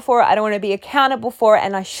responsible for it. I don't want to be accountable for it,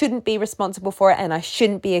 and I shouldn't be responsible for it, and I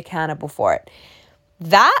shouldn't be accountable for it.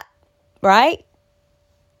 That, right?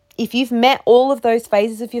 If you've met all of those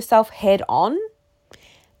phases of yourself head on,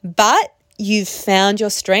 but you've found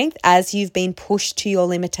your strength as you've been pushed to your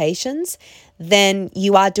limitations, then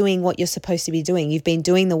you are doing what you're supposed to be doing. You've been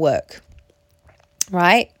doing the work,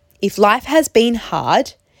 right? If life has been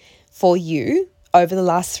hard for you over the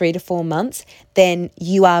last 3 to 4 months, then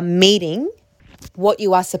you are meeting what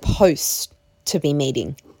you are supposed to be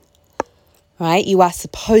meeting, right? You are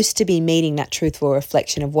supposed to be meeting that truthful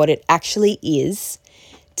reflection of what it actually is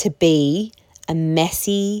to be a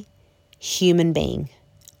messy human being.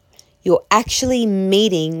 You're actually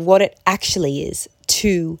meeting what it actually is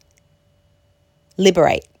to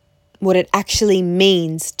liberate, what it actually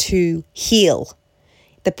means to heal.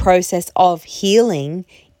 The process of healing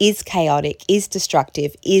is chaotic, is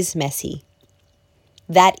destructive, is messy.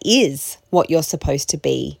 That is what you're supposed to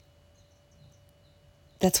be.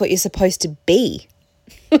 That's what you're supposed to be.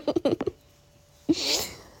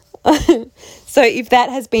 So if that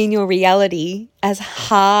has been your reality, as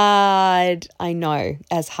hard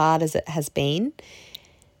as it has been,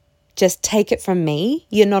 just take it from me.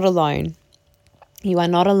 You're not alone. You are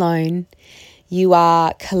not alone. You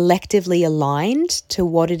are collectively aligned to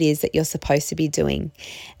what it is that you're supposed to be doing.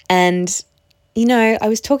 And, I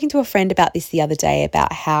was talking to a friend about this the other day,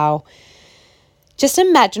 about how, just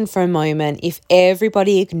imagine for a moment if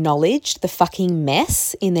everybody acknowledged the fucking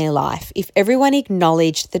mess in their life, if everyone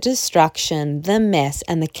acknowledged the destruction, the mess,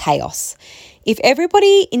 and the chaos. If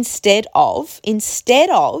everybody, instead of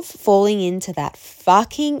falling into that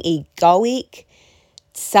fucking egoic,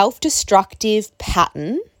 self-destructive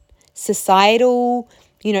pattern, societal,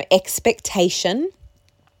 expectation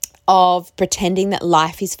of pretending that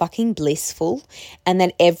life is fucking blissful and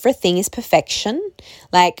that everything is perfection,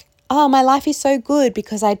 like, oh, my life is so good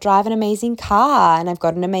because I drive an amazing car and I've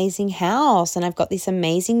got an amazing house and I've got this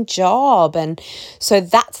amazing job. And so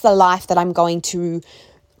that's the life that I'm going to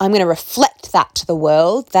reflect that to the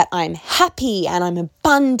world, that I'm happy and I'm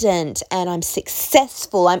abundant and I'm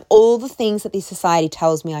successful. I'm all the things that this society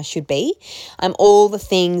tells me I should be. I'm all the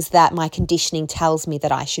things that my conditioning tells me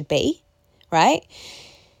that I should be, right?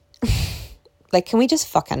 like, can we just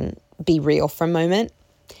fucking be real for a moment?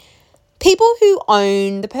 People who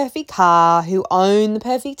own the perfect car, who own the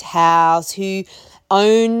perfect house, who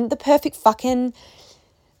own the perfect fucking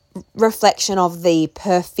reflection of the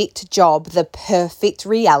perfect job, the perfect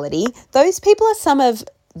reality, those people are some of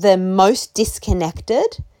the most disconnected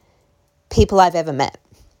people I've ever met.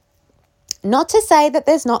 Not to say that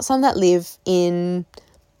there's not some that live in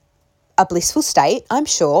a blissful state, I'm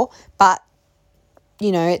sure, but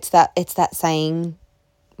you know, it's that saying,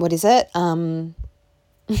 what is it?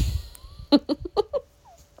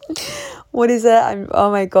 What is it? Oh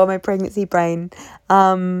my God, my pregnancy brain.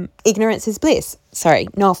 Ignorance is bliss. Sorry,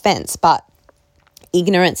 no offense, but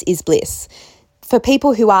ignorance is bliss. For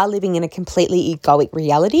people who are living in a completely egoic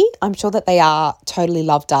reality, I'm sure that they are totally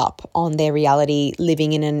loved up on their reality,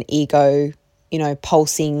 living in an ego, you know,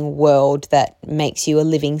 pulsing world that makes you a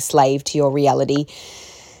living slave to your reality.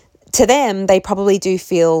 To them, they probably do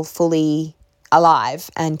feel fully alive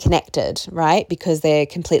and connected, right? Because they're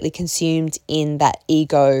completely consumed in that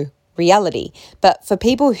ego reality. But for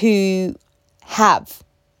people who have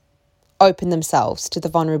opened themselves to the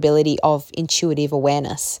vulnerability of intuitive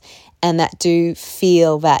awareness and that do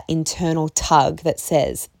feel that internal tug that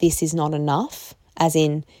says, this is not enough, as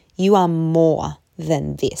in, you are more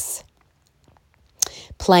than this.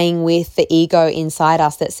 Playing with the ego inside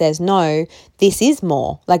us that says, no, this is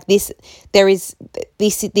more. Like this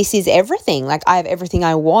is everything. Like I have everything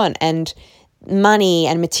I want, and money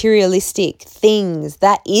and materialistic things,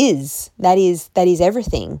 that is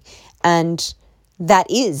everything. And that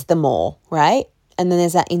is the more, right? And then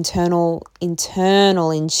there's that internal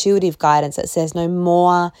intuitive guidance that says, no,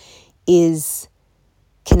 more is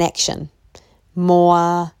connection.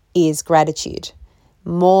 More is gratitude.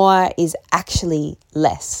 More is actually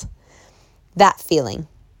less. That feeling,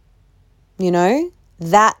 you know,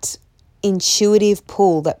 that intuitive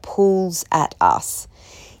pull that pulls at us.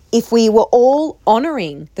 If we were all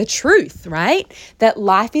honoring the truth, right, that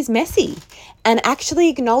life is messy, and actually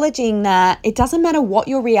acknowledging that it doesn't matter what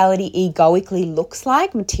your reality egoically looks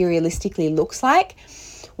like, materialistically looks like,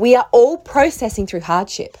 we are all processing through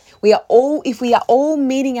hardship. If we are all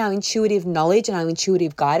meeting our intuitive knowledge and our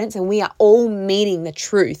intuitive guidance, and we are all meeting the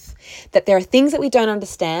truth that there are things that we don't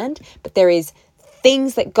understand, but there is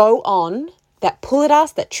things that go on that pull at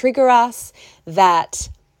us, that trigger us, that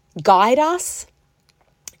guide us,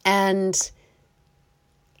 and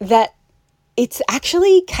that it's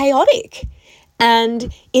actually chaotic.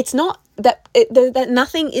 And it's not that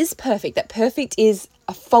nothing is perfect, that perfect is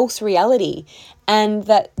a false reality, and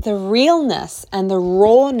that the realness and the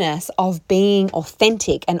rawness of being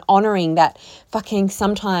authentic and honoring that fucking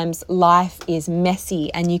sometimes life is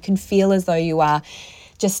messy and you can feel as though you are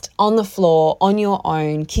just on the floor on your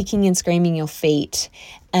own, kicking and screaming your feet,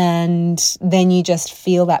 and then you just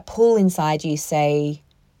feel that pull inside you say,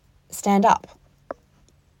 stand up.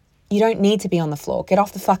 You don't need to be on the floor. Get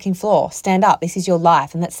off the fucking floor. Stand up. This is your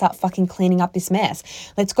life. And let's start fucking cleaning up this mess.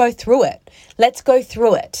 Let's go through it. Let's go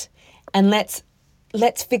through it. And let's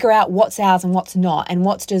figure out what's ours and what's not, and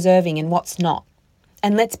what's deserving and what's not.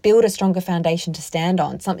 And let's build a stronger foundation to stand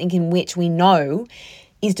on, something in which we know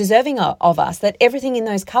is deserving of us, that everything in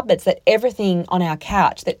those cupboards, that everything on our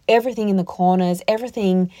couch, that everything in the corners,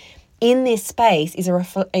 everything in this space is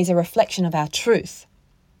a reflection of our truth.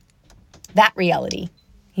 That reality.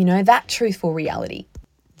 You know, that truthful reality,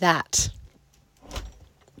 that,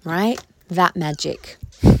 right? That magic.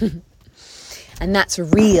 And that's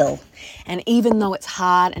real. And even though it's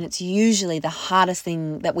hard, and it's usually the hardest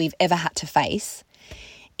thing that we've ever had to face,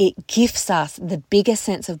 it gifts us the biggest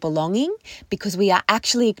sense of belonging because we are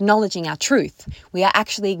actually acknowledging our truth. We are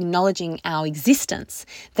actually acknowledging our existence,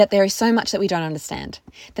 that there is so much that we don't understand,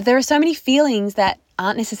 that there are so many feelings that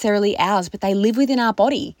aren't necessarily ours, but they live within our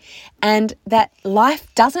body, and that life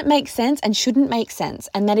doesn't make sense and shouldn't make sense,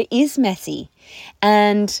 and that it is messy,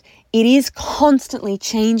 and it is constantly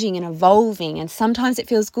changing and evolving, and sometimes it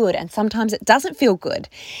feels good and sometimes it doesn't feel good.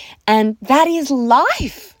 And that is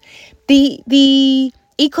life. The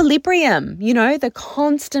equilibrium, you know, the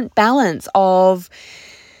constant balance of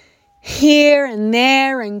here and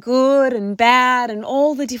there and good and bad and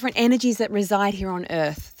all the different energies that reside here on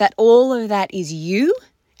earth, that all of that is you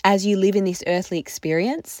as you live in this earthly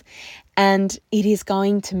experience. And it is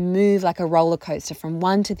going to move like a roller coaster from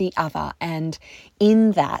one to the other. And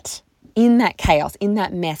in that chaos, in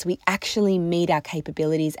that mess, we actually meet our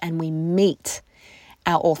capabilities and we meet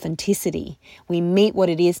our authenticity. We meet what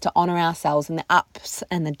it is to honor ourselves in the ups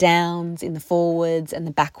and the downs, in the forwards and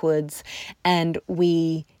the backwards. And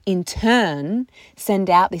we, in turn, send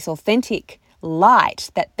out this authentic light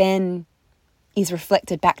that then is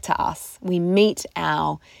reflected back to us. We meet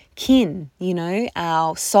our kin,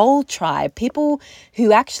 our soul tribe, people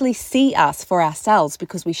who actually see us for ourselves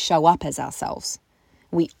because we show up as ourselves.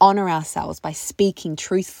 We honor ourselves by speaking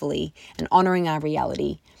truthfully and honoring our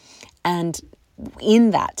reality. And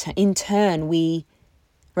in turn, we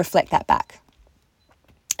reflect that back.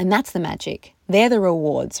 And that's the magic. They're the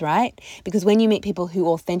rewards, right? Because when you meet people who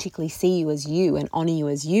authentically see you as you and honor you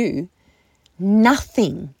as you,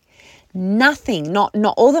 nothing, not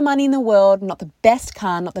all the money in the world, not the best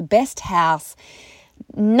car, not the best house,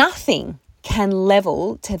 nothing can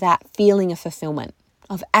level to that feeling of fulfillment,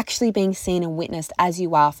 of actually being seen and witnessed as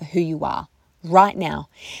you are for who you are right now.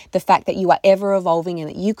 The fact that you are ever evolving and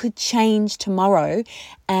that you could change tomorrow,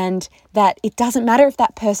 and that it doesn't matter if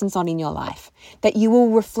that person's not in your life, that you will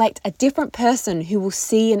reflect a different person who will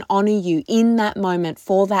see and honor you in that moment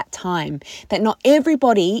for that time, that not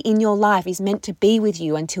everybody in your life is meant to be with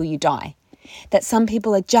you until you die, that some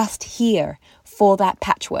people are just here for that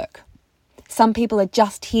patchwork. Some people are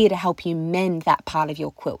just here to help you mend that part of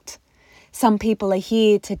your quilt. Some people are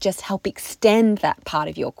here to just help extend that part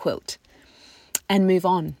of your quilt and move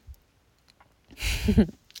on.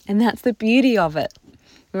 And that's the beauty of it,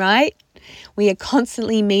 right? We are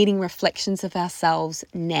constantly meeting reflections of ourselves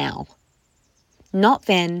now. Not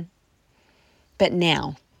then, but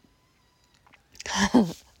now.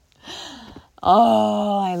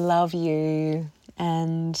 Oh, I love you.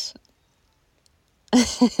 And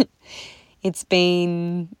it's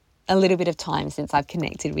been a little bit of time since I've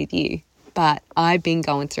connected with you. But I've been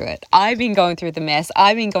going through it. I've been going through the mess.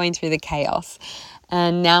 I've been going through the chaos.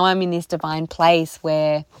 And now I'm in this divine place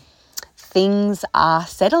where things are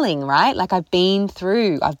settling, right? Like I've been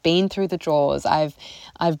through the drawers. I've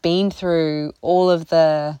been through all of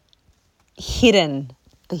the hidden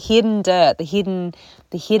dirt, the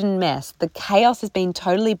hidden mess. The chaos has been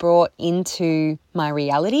totally brought into my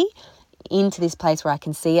reality, into this place where I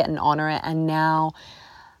can see it and honor it. And now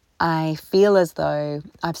I feel as though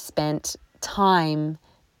I've spent time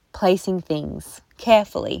placing things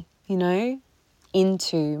carefully,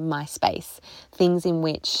 into my space. Things in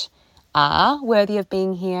which are worthy of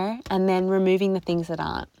being here, and then removing the things that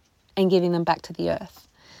aren't and giving them back to the earth.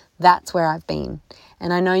 That's where I've been.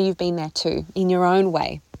 And I know you've been there too, in your own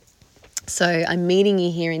way. So I'm meeting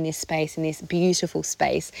you here in this space, in this beautiful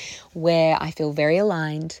space where I feel very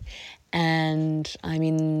aligned. And I'm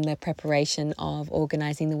in the preparation of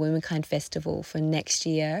organising the Womankind Festival for next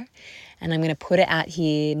year. And I'm going to put it out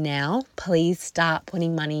here now. Please start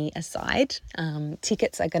putting money aside.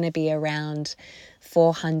 Tickets are going to be around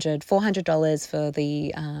 $400 for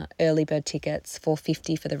the early bird tickets,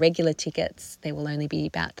 $450 for the regular tickets. There will only be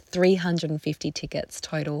about 350 tickets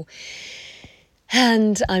total.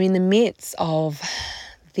 And I'm in the midst of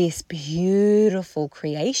this beautiful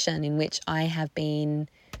creation in which I've been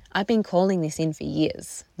calling this in for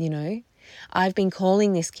years, I've been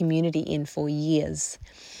calling this community in for years.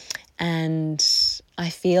 And I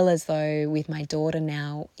feel as though with my daughter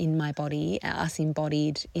now in my body, us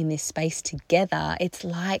embodied in this space together, it's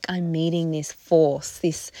like I'm meeting this force,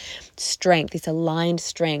 this strength, this aligned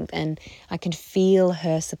strength. And I can feel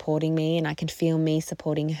her supporting me and I can feel me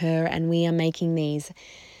supporting her. And we are making these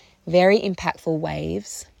very impactful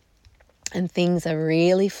waves and things are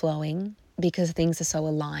really flowing, because things are so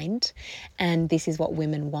aligned, and this is what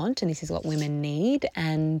women want and this is what women need,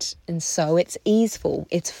 and so it's easeful,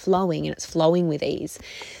 it's flowing, and it's flowing with ease.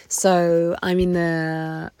 So I'm in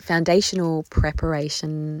the foundational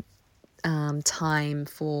preparation time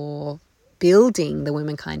for building the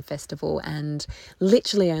Womankind Festival, and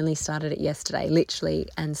literally only started it yesterday,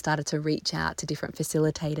 and started to reach out to different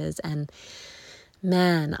facilitators. And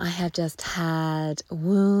man, I have just had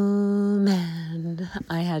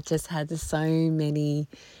so many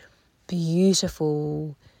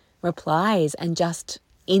beautiful replies, and just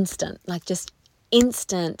instant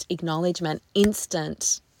acknowledgement,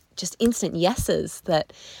 instant yeses,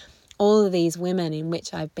 that all of these women in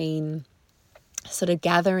which I've been sort of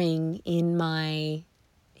gathering in my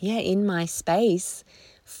space,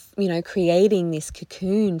 creating this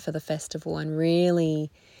cocoon for the festival and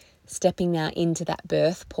really stepping out into that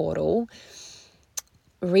birth portal,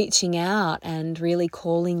 reaching out and really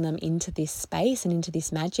calling them into this space and into this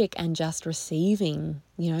magic, and just receiving,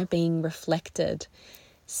 being reflected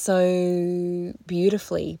so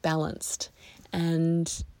beautifully balanced. And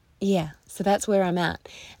so that's where I'm at.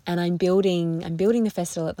 And I'm building the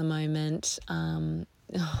festival at the moment.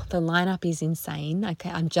 The lineup is insane. Okay,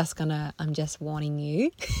 I'm just warning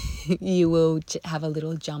you. You will have a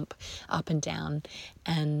little jump up and down,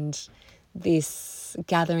 and this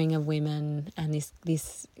gathering of women and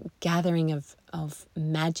this gathering of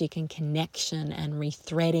magic and connection and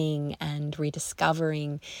rethreading and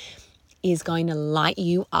rediscovering is going to light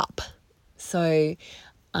you up. So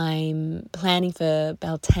I'm planning for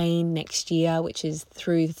Beltane next year, which is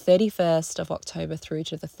through the 31st of October through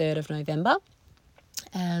to the 3rd of November.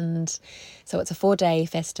 And so it's a 4-day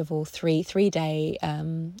festival, three night,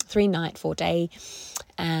 4-day.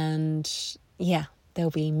 And yeah, there'll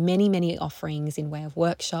be many, many offerings in way of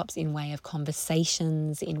workshops, in way of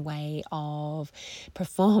conversations, in way of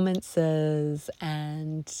performances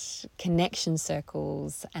and connection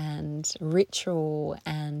circles and ritual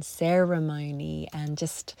and ceremony, and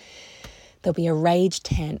just there'll be a rage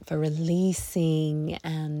tent for releasing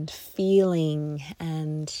and feeling,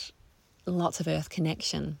 and lots of earth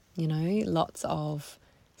connection, lots of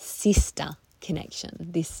sister connection,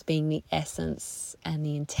 this being the essence and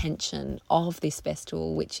the intention of this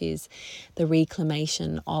festival, which is the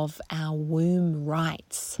reclamation of our womb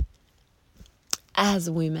rights as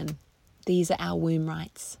women. These are our womb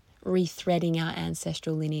rights, rethreading our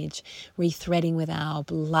ancestral lineage, rethreading with our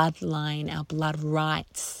bloodline, our blood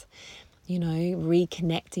rights,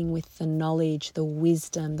 reconnecting with the knowledge, the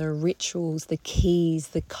wisdom, the rituals, the keys,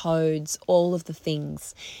 the codes, all of the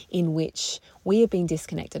things in which we have been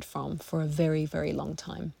disconnected from for a very, very long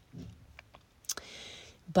time.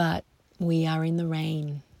 But we are in the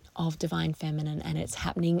reign of divine feminine, and it's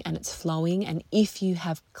happening and it's flowing. And if you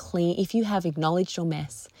have acknowledged your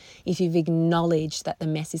mess, if you've acknowledged that the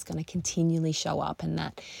mess is going to continually show up and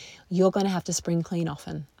that you're going to have to spring clean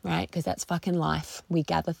often, right? Because that's fucking life. We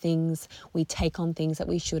gather things, we take on things that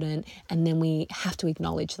we shouldn't, and then we have to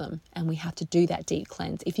acknowledge them, and we have to do that deep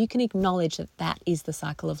cleanse. If you can acknowledge that that is the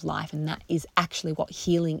cycle of life and that is actually what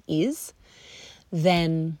healing is,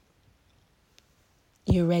 then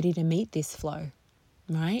you're ready to meet this flow,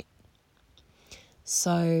 right?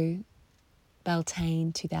 So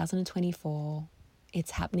Beltane 2024,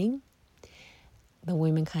 it's happening. The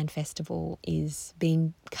Womankind Festival is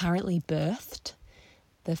being currently birthed.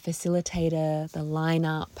 The facilitator, the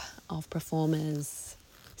lineup of performers,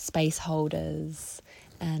 space holders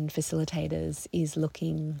and facilitators is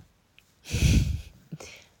looking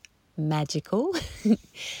magical.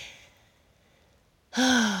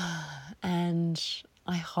 And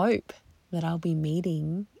I hope that I'll be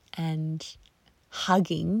meeting and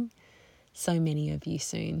hugging so many of you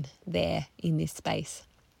soon there in this space.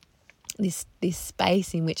 This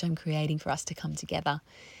space in which I'm creating for us to come together.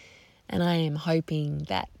 And I am hoping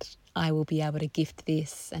that I will be able to gift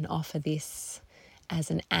this and offer this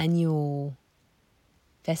as an annual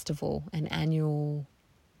festival, an annual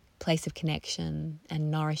place of connection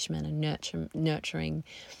and nourishment and nurturing.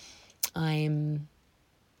 I am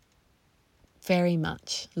very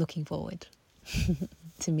much looking forward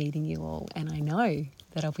to meeting you all. And I know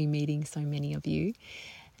that I'll be meeting so many of you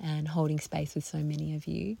and holding space with so many of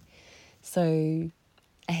you. So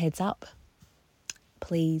a heads up,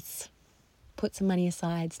 please put some money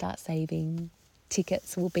aside, start saving.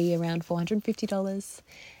 Tickets will be around $450,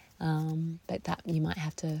 but that you might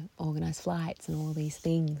have to organise flights and all these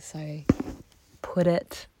things. So put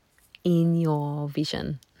it in your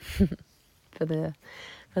vision for the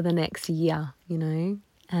next year,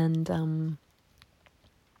 and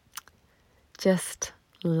just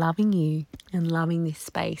loving you and loving this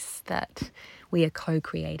space that we are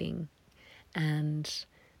co-creating, and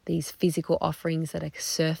these physical offerings that are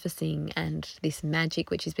surfacing, and this magic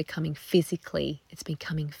which is becoming physically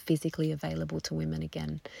available to women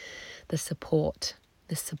again. The support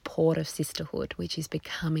of sisterhood, which is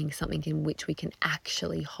becoming something in which we can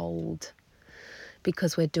actually hold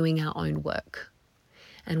because we're doing our own work.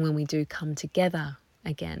 And when we do come together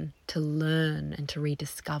again to learn and to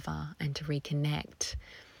rediscover and to reconnect,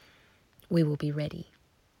 we will be ready.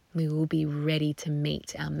 We will be ready to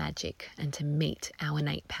meet our magic and to meet our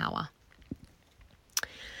innate power.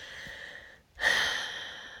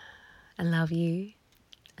 I love you,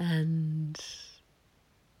 and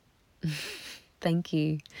thank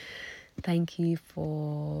you. Thank you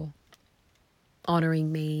for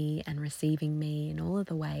honouring me and receiving me in all of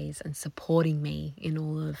the ways and supporting me in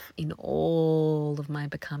all of my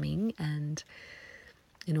becoming and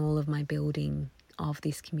in all of my building of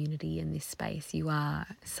this community and this space. You are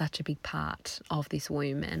such a big part of this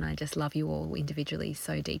womb, and I just love you all individually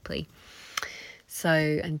so deeply.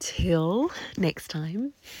 So until next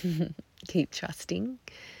time, keep trusting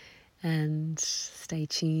and stay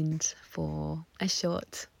tuned for a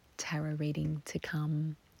short tarot reading to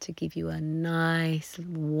come to give you a nice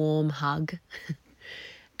warm hug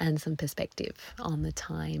and some perspective on the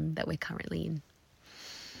time that we're currently in.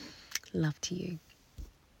 Love to you.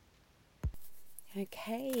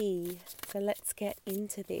 Okay, so let's get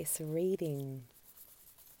into this reading.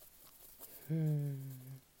 I'll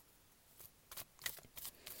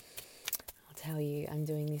tell you, I'm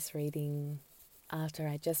doing this reading after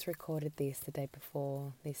I just recorded this the day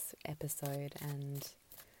before this episode, and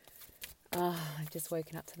I've just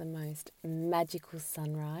woken up to the most magical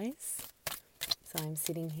sunrise. So I'm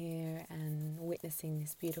sitting here and witnessing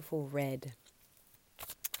this beautiful red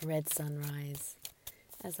sunrise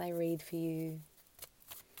as I read for you,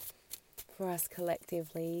 for us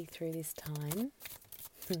collectively through this time.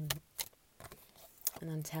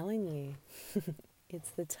 And I'm telling you, it's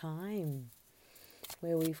the time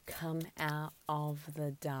where we've come out of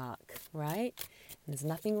the dark, right? And there's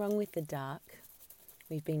nothing wrong with the dark.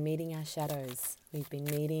 We've been meeting our shadows. We've been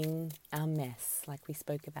meeting our mess, like we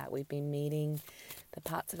spoke about. We've been meeting the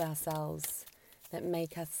parts of ourselves that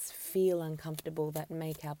make us feel uncomfortable, that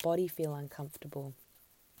make our body feel uncomfortable,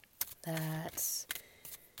 that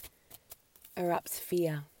erupts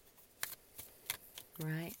fear,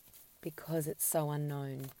 right? Because it's so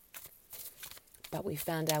unknown. But we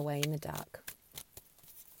found our way in the dark.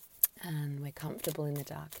 And we're comfortable in the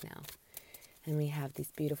dark now. And we have this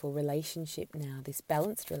beautiful relationship now, this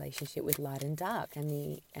balanced relationship with light and dark, and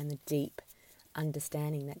the deep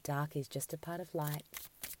understanding that dark is just a part of light.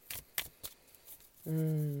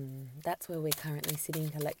 That's where we're currently sitting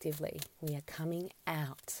collectively. We are coming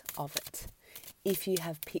out of it. If you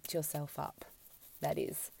have picked yourself up, that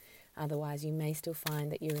is. Otherwise, you may still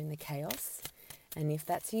find that you're in the chaos. And if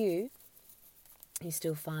that's you, you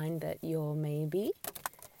still find that you're maybe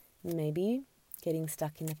getting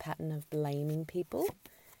stuck in a pattern of blaming people,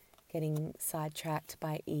 getting sidetracked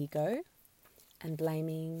by ego, and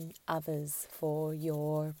blaming others for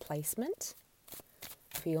your placement,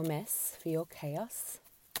 for your mess, for your chaos.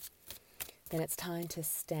 Then it's time to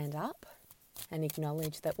stand up and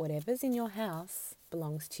acknowledge that whatever's in your house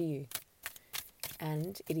belongs to you.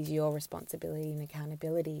 And it is your responsibility and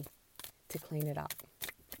accountability to clean it up.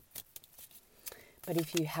 But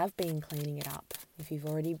if you have been cleaning it up, if you've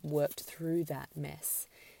already worked through that mess,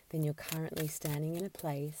 then you're currently standing in a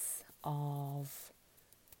place of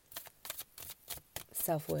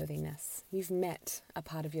self-worthiness. You've met a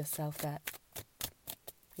part of yourself that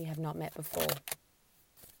you have not met before.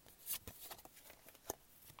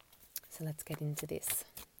 So let's get into this.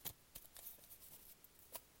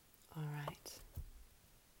 All right.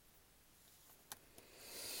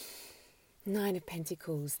 Nine of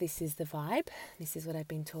Pentacles, this is the vibe. This is what I've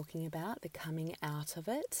been talking about, the coming out of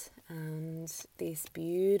it, and this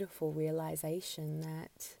beautiful realization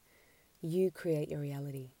that you create your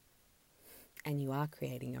reality, and you are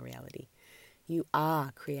creating a reality. You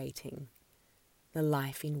are creating the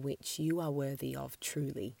life in which you are worthy of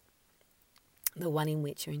truly, the one in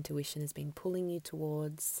which your intuition has been pulling you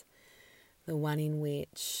towards, the one in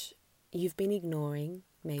which you've been ignoring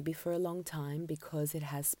maybe for a long time because it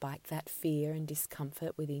has spiked that fear and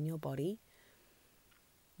discomfort within your body.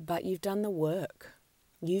 But you've done the work.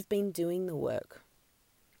 You've been doing the work.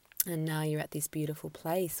 And now you're at this beautiful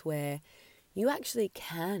place where you actually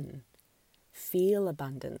can feel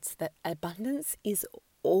abundance. That abundance is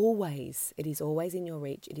always in your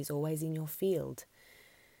reach. It is always in your field.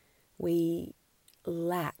 We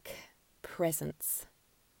lack presence.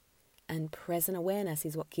 And present awareness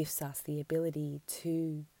is what gives us the ability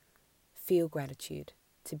to feel gratitude,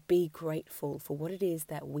 to be grateful for what it is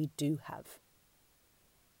that we do have.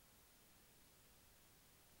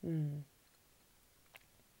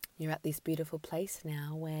 You're at this beautiful place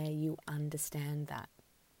now where you understand that.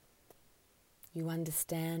 You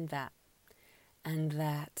understand that. And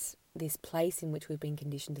that this place in which we've been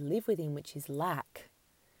conditioned to live within, which is lack,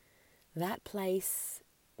 that place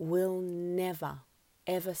will never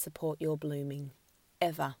ever support your blooming,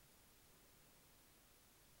 ever.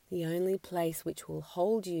 The only place which will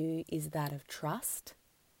hold you is that of trust,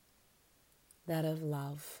 that of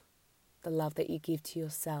love, the love that you give to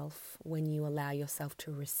yourself when you allow yourself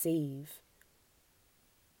to receive.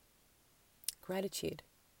 Gratitude.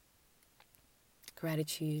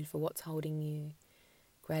 Gratitude for what's holding you.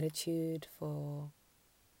 Gratitude for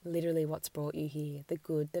literally what's brought you here, the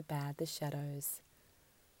good, the bad, the shadows,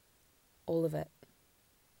 all of it.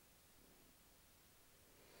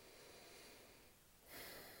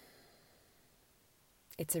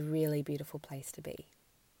 It's a really beautiful place to be.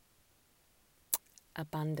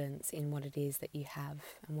 Abundance in what it is that you have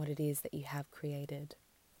and what it is that you have created.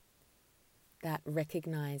 That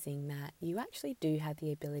recognizing that you actually do have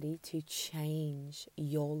the ability to change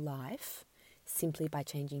your life simply by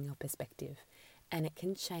changing your perspective. And it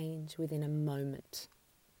can change within a moment.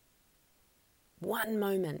 One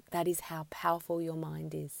moment, that is how powerful your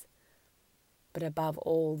mind is. But above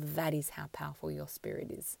all, that is how powerful your spirit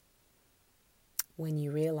is. When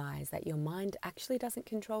you realize that your mind actually doesn't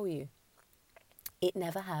control you. It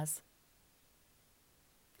never has.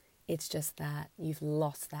 It's just that you've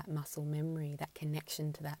lost that muscle memory, that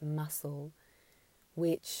connection to that muscle,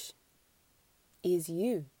 which is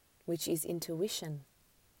you, which is intuition.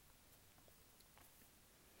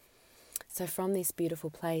 So from this beautiful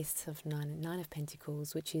place of Nine of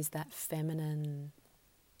Pentacles, which is that feminine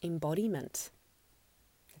embodiment,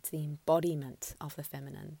 it's the embodiment of the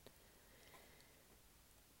feminine,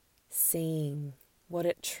 seeing what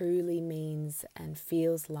it truly means and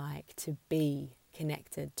feels like to be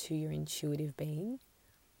connected to your intuitive being,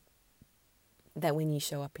 that when you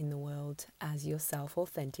show up in the world as yourself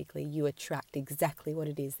authentically, you attract exactly what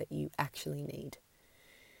it is that you actually need.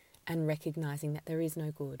 And recognizing that there is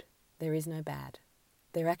no good, there is no bad.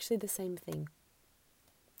 They're actually the same thing.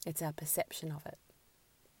 It's our perception of it.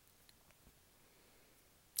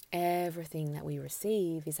 Everything that we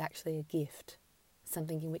receive is actually a gift,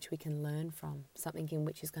 something in which we can learn from, something in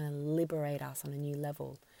which is going to liberate us on a new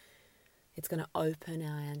level. It's going to open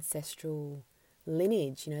our ancestral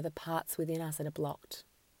lineage, the parts within us that are blocked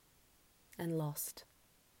and lost.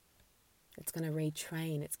 It's going to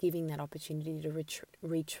retrain. It's giving that opportunity to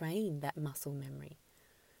retrain that muscle memory.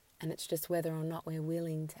 And it's just whether or not we're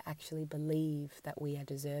willing to actually believe that we are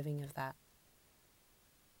deserving of that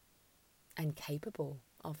and capable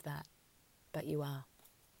of that. But you are.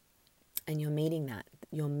 And you're meeting that.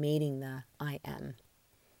 You're meeting the I am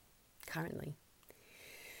currently.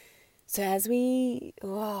 So as we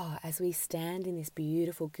stand in this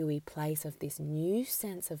beautiful gooey place of this new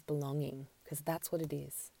sense of belonging, because that's what it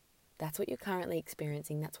is. That's what you're currently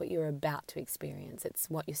experiencing. That's what you're about to experience. It's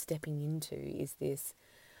what you're stepping into, is this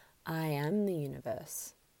I am the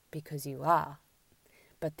universe, because you are.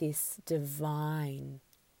 But this divine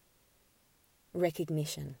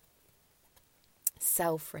recognition,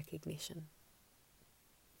 self-recognition.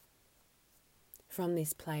 From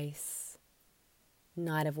this place,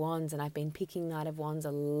 Knight of Wands, and I've been picking Knight of Wands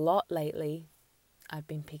a lot lately. I've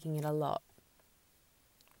been picking it a lot.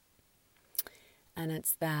 And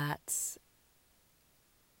it's that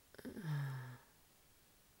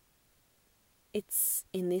it's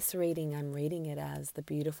in this reading, I'm reading it as the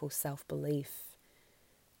beautiful self-belief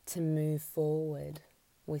to move forward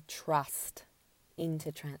with trust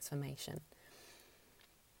into transformation.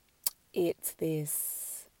 It's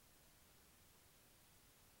this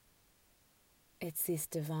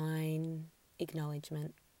divine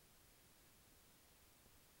acknowledgement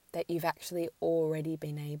that you've actually already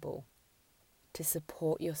been able to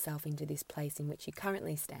support yourself into this place in which you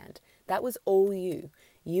currently stand. That was all you.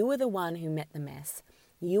 You were the one who met the mess.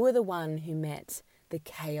 You were the one who met the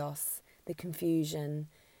chaos, the confusion,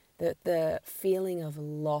 the feeling of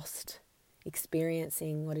lost,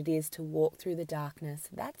 experiencing what it is to walk through the darkness.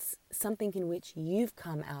 That's something in which you've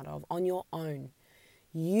come out of on your own.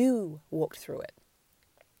 You walked through it.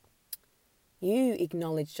 You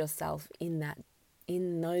acknowledged yourself in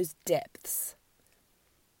those depths.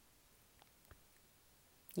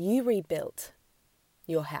 You rebuilt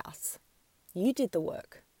your house. You did the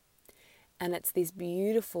work. And it's this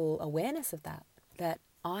beautiful awareness of that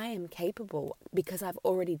I am capable because I've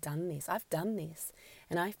already done this. I've done this.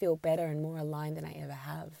 And I feel better and more aligned than I ever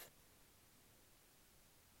have.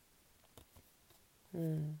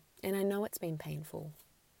 And I know it's been painful.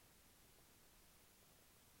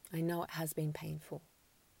 I know it has been painful.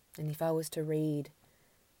 And if I was to read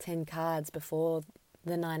 10 cards before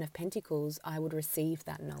the Nine of Pentacles, I would receive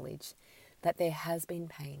that knowledge that there has been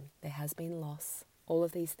pain, there has been loss, all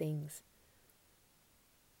of these things.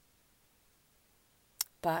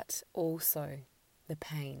 But also the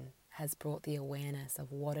pain has brought the awareness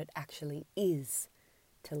of what it actually is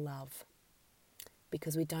to love.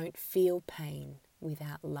 Because we don't feel pain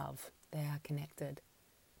without love. They are connected.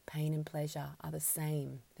 Pain and pleasure are the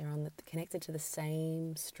same. They're connected to the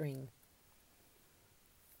same string.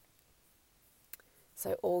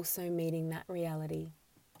 So also meeting that reality.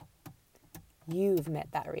 You've met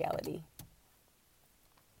that reality.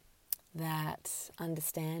 That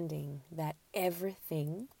understanding that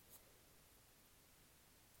everything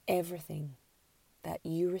that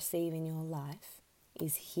you receive in your life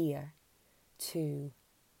is here to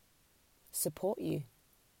support you.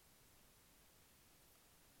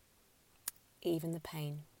 Even the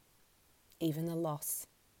pain, even the loss.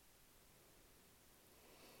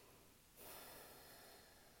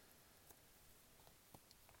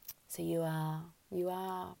 So you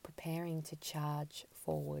are preparing to charge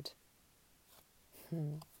forward,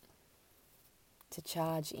 to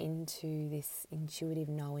charge into this intuitive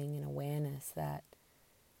knowing and awareness that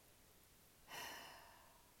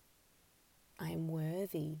I am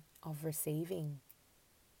worthy of receiving,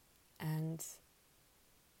 and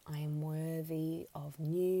I am worthy of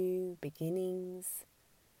new beginnings,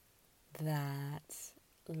 that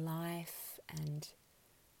life and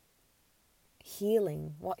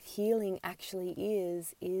healing, what healing actually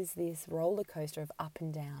is this roller coaster of up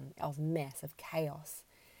and down, of mess, of chaos,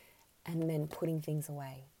 and then putting things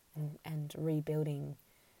away and rebuilding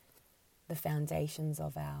the foundations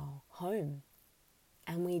of our home.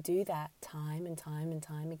 And we do that time and time and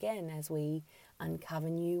time again as we uncover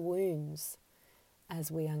new wounds,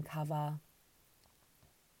 as we uncover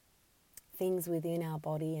things within our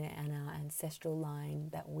body and our ancestral line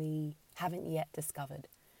that we haven't yet discovered.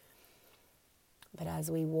 But as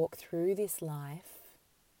we walk through this life,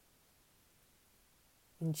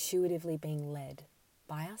 intuitively being led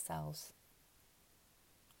by ourselves,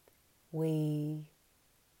 we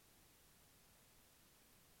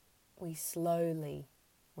slowly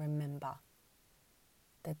remember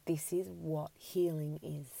that this is what healing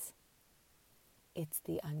is. It's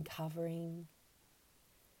the uncovering,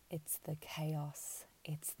 it's the chaos,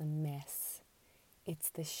 it's the mess, it's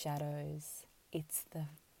the shadows, it's the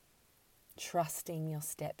trusting your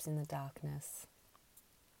steps in the darkness,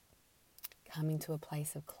 coming to a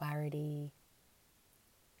place of clarity,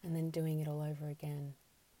 and then doing it all over again.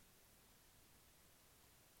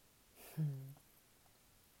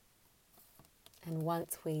 And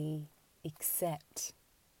once we accept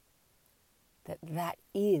that that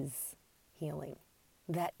is healing,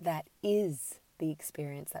 that is the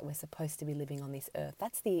experience that we're supposed to be living on this earth,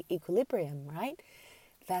 that's the equilibrium, right?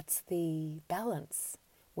 That's the balance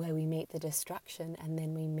where we meet the destruction and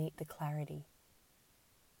then we meet the clarity.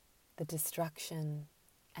 The destruction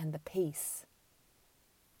and the peace.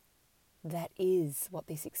 That is what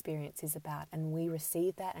this experience is about. And we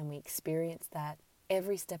receive that and we experience that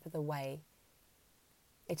every step of the way.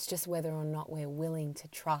 It's just whether or not we're willing to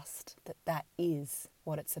trust that that is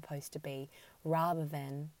what it's supposed to be, rather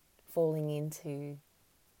than falling into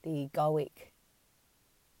the egoic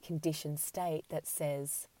conditioned state that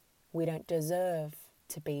says we don't deserve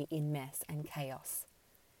to be in mess and chaos.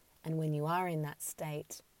 And when you are in that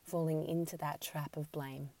state, falling into that trap of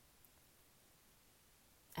blame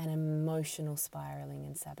and emotional spiraling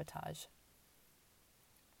and sabotage.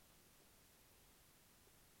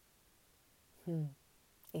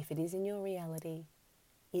 If it is in your reality,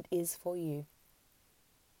 it is for you.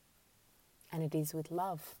 And it is with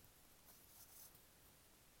love.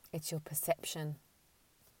 It's your perception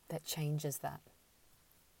that changes that.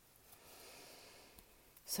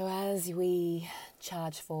 So as we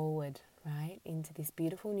charge forward, right, into this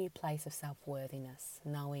beautiful new place of self-worthiness,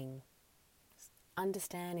 knowing,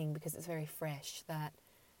 understanding, because it's very fresh, that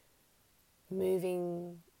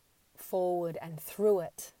moving forward and through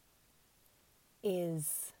it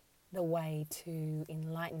is the way to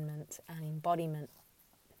enlightenment and embodiment.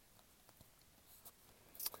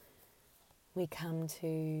 We come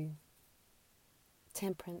to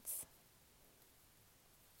temperance,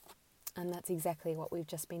 and that's exactly what we've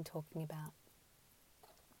just been talking about.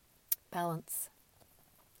 Balance,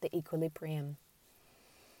 the equilibrium.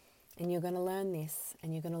 And you're going to learn this,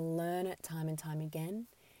 and you're going to learn it time and time again.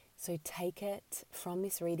 So take it from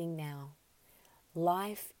this reading now.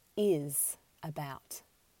 Life is about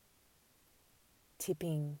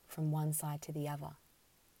tipping from one side to the other,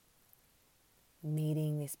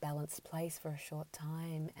 meeting this balanced place for a short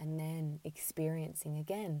time, and then experiencing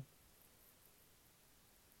again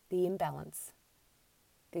the imbalance.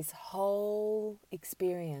 This whole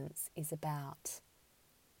experience is about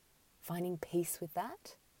finding peace with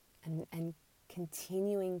that and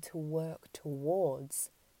continuing to work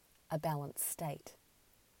towards a balanced state.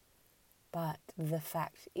 But the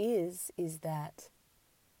fact is that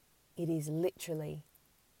it is literally,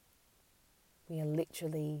 we are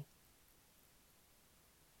literally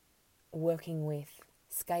working with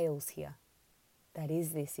scales here. That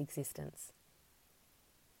is this existence.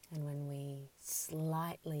 And when we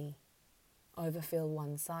slightly overfill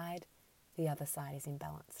one side, the other side is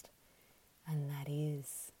imbalanced. And that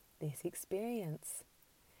is this experience.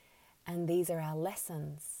 And these are our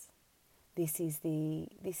lessons. This is the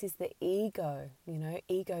ego. You know,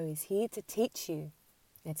 ego is here to teach you.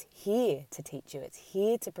 It's here to teach you. It's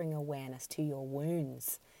here to bring awareness to your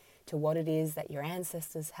wounds, to what it is that your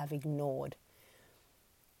ancestors have ignored.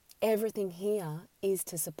 Everything here is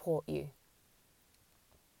to support you.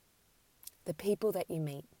 The people that you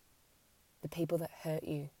meet, the people that hurt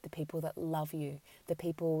you, the people that love you, the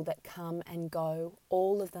people that come and go,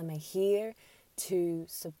 all of them are here to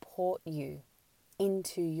support you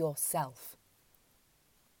into yourself.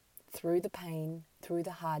 Through the pain, through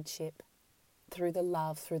the hardship, through the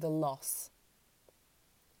love, through the loss.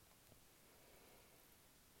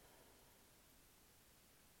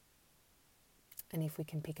 And if we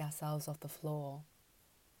can pick ourselves off the floor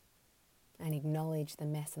and acknowledge the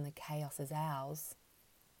mess and the chaos as ours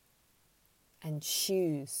and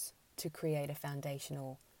choose to create a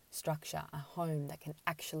foundational structure, a home that can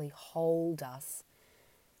actually hold us,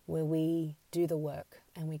 where we do the work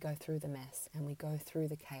and we go through the mess and we go through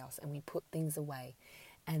the chaos and we put things away,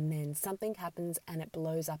 and then something happens and it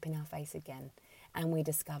blows up in our face again, and we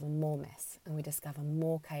discover more mess and we discover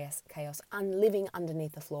more chaos living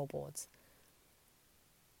underneath the floorboards.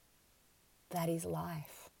 That is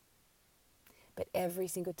life. But every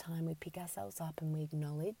single time we pick ourselves up and we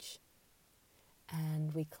acknowledge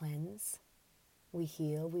and we cleanse, we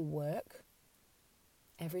heal, we work,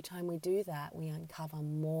 every time we do that, we uncover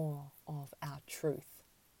more of our truth.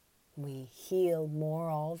 We heal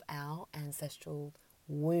more of our ancestral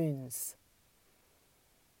wounds,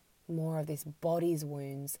 more of this body's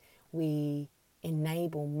wounds. We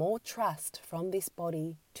enable more trust from this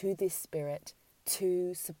body to this spirit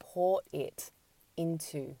to support it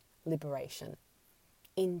into liberation,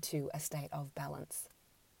 into a state of balance.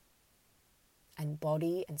 And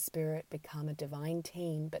body and spirit become a divine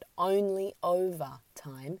team, but only over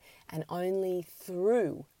time and only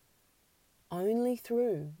through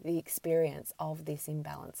the experience of this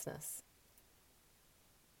imbalancedness.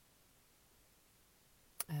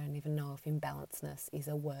 I don't even know if imbalancedness is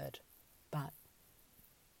a word, but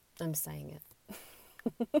I'm saying it.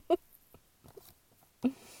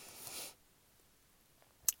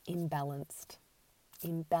 Imbalanced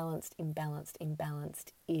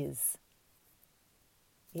is.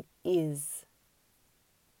 It is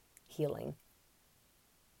healing.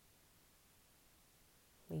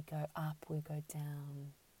 We go up, we go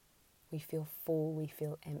down. We feel full, we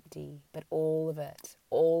feel empty. But all of it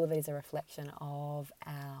is a reflection of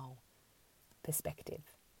our perspective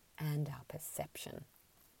and our perception.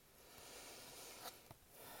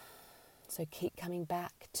 So keep coming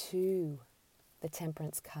back to the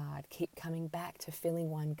Temperance card. Keep coming back to filling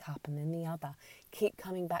one cup and then the other. Keep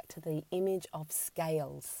coming back to the image of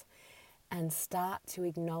scales and start to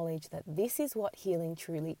acknowledge that this is what healing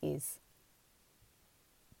truly is.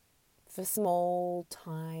 For small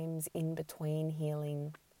times in between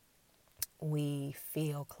healing, we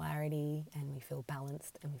feel clarity and we feel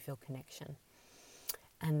balanced and we feel connection.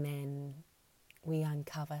 And then we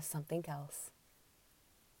uncover something else.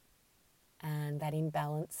 And that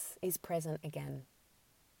imbalance is present again.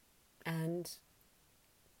 And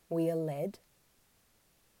we are led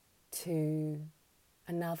to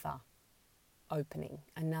another opening,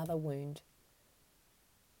 another wound.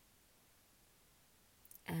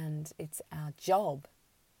 And it's our job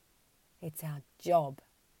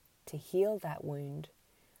to heal that wound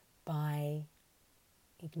by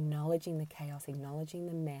acknowledging the chaos, acknowledging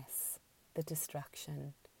the mess, the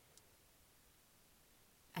destruction,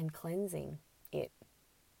 and cleansing it,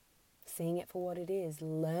 seeing it for what it is,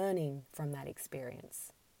 learning from that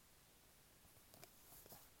experience.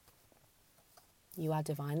 You are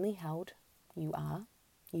divinely held. You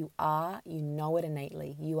know it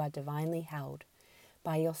innately. You are divinely held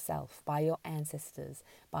by yourself, by your ancestors,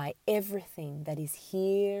 by everything that is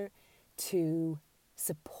here to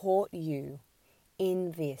support you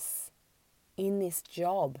in this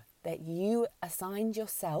job that you assigned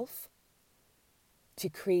yourself to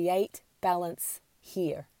create balance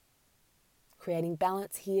here. Creating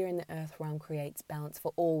balance here in the earth realm creates balance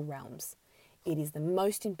for all realms. It is the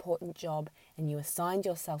most important job, and you assigned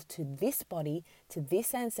yourself to this body, to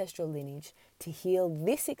this ancestral lineage, to heal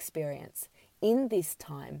this experience in this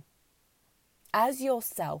time as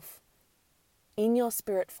yourself, in your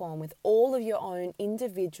spirit form, with all of your own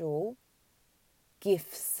individual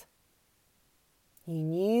gifts. You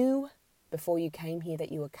knew before you came here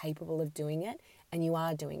that you were capable of doing it, and you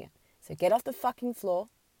are doing it. So get off the fucking floor.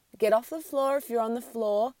 Get off the floor if you're on the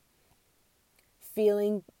floor,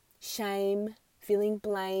 feeling shame, feeling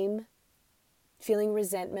blame, feeling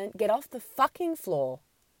resentment. Get off the fucking floor.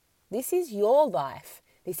 This is your life.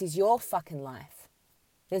 This is your fucking life.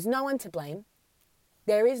 There's no one to blame.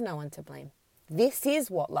 There is no one to blame. This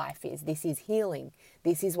is what life is. This is healing.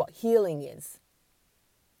 This is what healing is.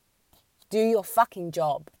 Do your fucking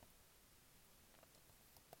job.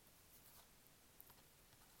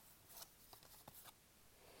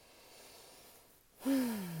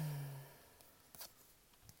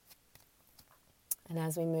 And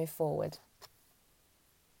as we move forward,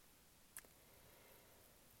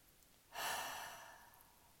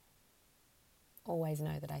 always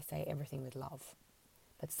know that I say everything with love.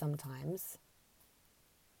 But sometimes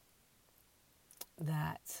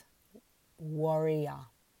that warrior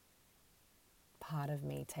part of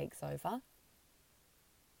me takes over.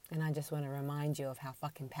 And I just want to remind you of how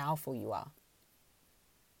fucking powerful you are.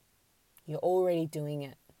 You're already doing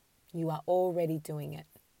it. You are already doing it.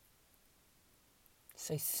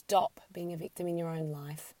 So stop being a victim in your own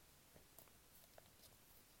life.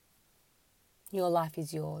 Your life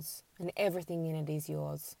is yours, and everything in it is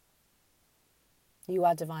yours. You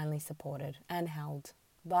are divinely supported and held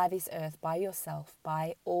by this earth, by yourself,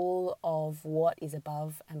 by all of what is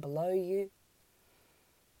above and below you,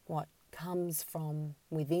 what comes from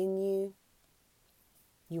within you.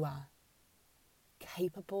 You are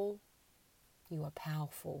capable, you are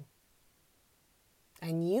powerful,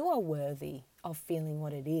 and you are worthy of feeling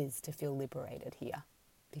what it is to feel liberated here,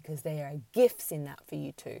 because there are gifts in that for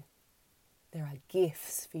you too. There are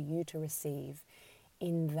gifts for you to receive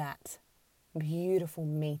in that beautiful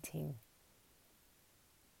meeting.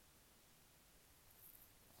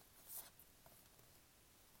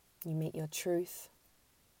 You meet your truth.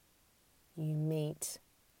 You meet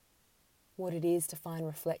what it is to find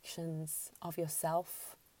reflections of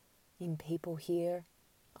yourself in people here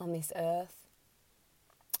on this earth.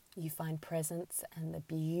 You find presence and the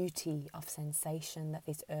beauty of sensation that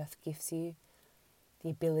this earth gives you. The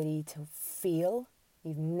ability to feel.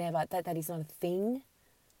 That is not a thing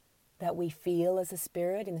that we feel as a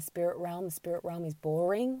spirit in the spirit realm. The spirit realm is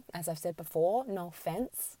boring, as I've said before. No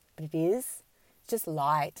offense, but it is. It's just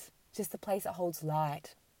light. It's just the place that holds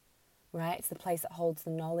light, right? It's the place that holds the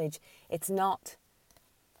knowledge. It's not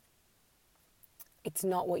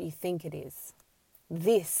what you think it is.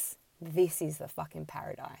 This is the fucking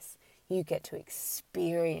paradise. You get to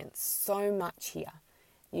experience so much here.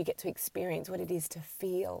 You get to experience what it is to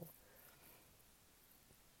feel.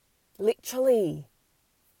 Literally,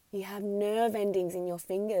 you have nerve endings in your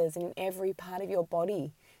fingers and in every part of your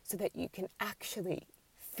body so that you can actually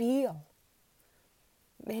feel.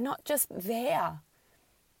 They're not just there.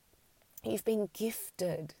 You've been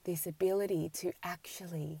gifted this ability to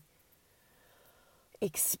actually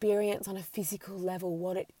experience on a physical level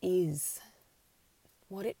what it is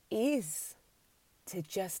to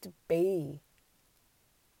just be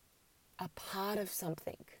a part of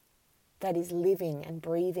something that is living and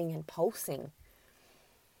breathing and pulsing.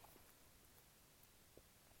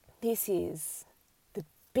 This is the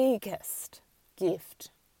biggest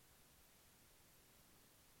gift.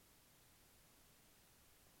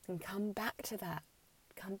 And come back to that.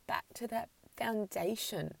 Come back to that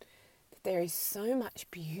foundation. That there is so much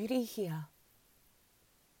beauty here.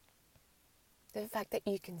 The fact that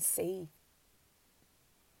you can see.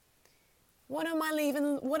 What am I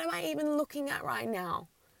even looking at right now?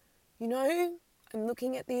 You know, I'm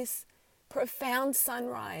looking at this profound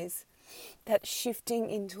sunrise that's shifting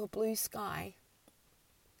into a blue sky.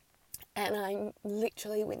 And I'm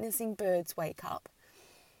literally witnessing birds wake up.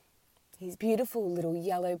 These beautiful little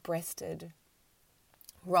yellow-breasted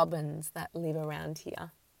robins that live around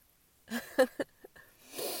here.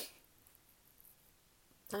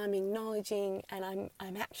 I'm acknowledging and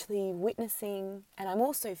I'm actually witnessing, and I'm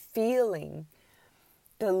also feeling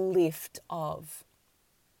the lift of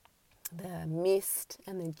the mist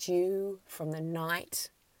and the dew from the night,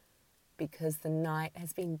 because the night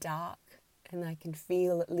has been dark, and I can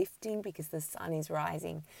feel it lifting because the sun is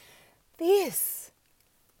rising. This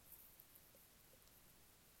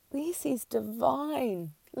is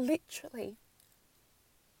divine, literally.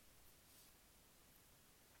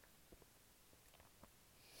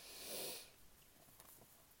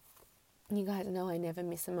 You guys know I never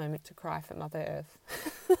miss a moment to cry for Mother Earth.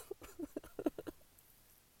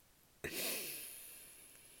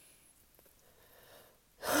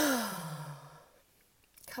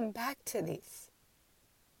 Come back to this.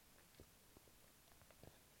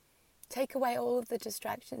 Take away all of the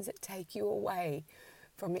distractions that take you away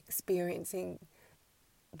from experiencing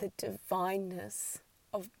the divineness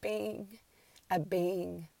of being, a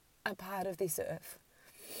part of this earth.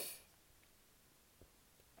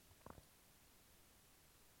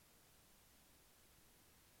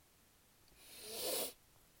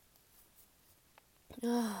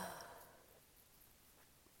 I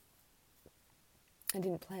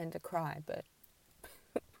didn't plan to cry, but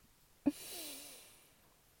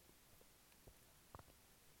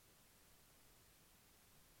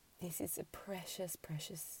this is a precious,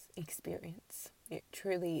 precious experience. It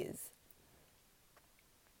truly is.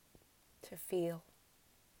 To feel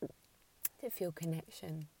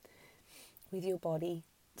connection with your body,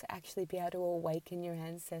 to actually be able to awaken your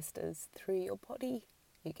ancestors through your body.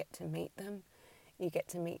 You get to meet them. You get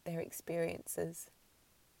to meet their experiences.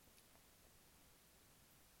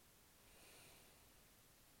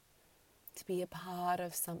 To be a part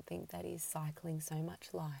of something that is cycling so much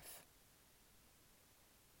life.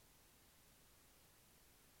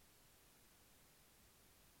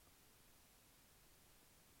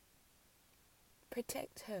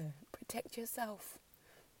 protect her, protect yourself,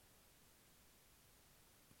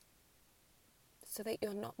 so that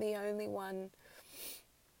you're not the only one,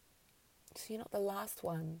 so you're not the last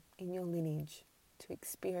one in your lineage to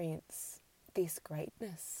experience this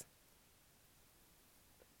greatness.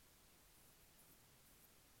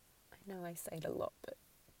 I know I say it a lot, but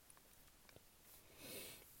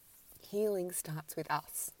healing starts with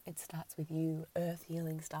us. It starts with you. Earth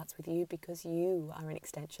healing starts with you, because you are an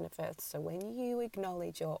extension of Earth. So when you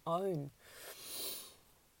acknowledge your own,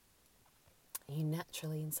 you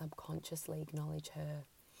naturally and subconsciously acknowledge her.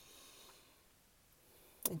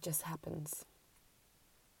 It just happens.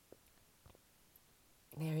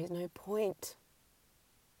 There is no point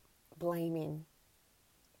blaming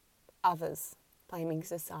others, blaming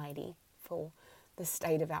society for the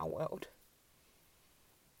state of our world.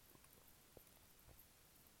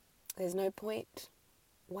 There's no point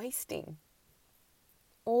wasting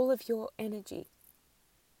all of your energy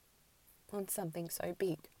on something so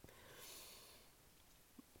big.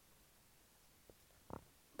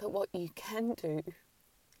 But what you can do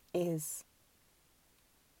is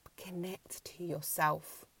connect to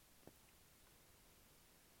yourself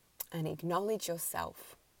and acknowledge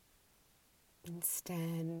yourself and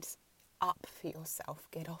stand up for yourself.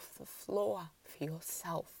 Get off the floor for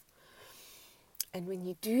yourself. And when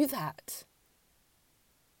you do that,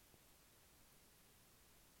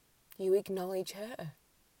 you acknowledge her.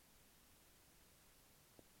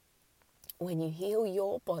 When you heal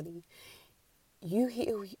your body, you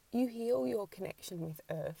heal your connection with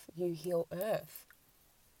Earth. You heal Earth.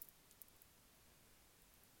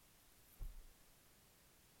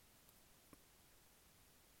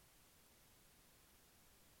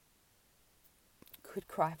 Could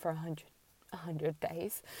cry for 100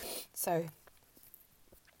 days. So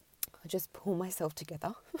I'll just pull myself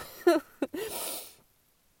together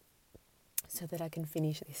so that I can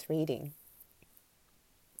finish this reading.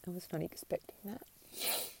 I was not expecting that.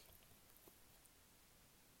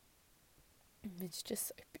 It's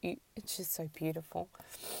just so beautiful.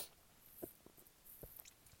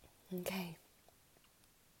 Okay.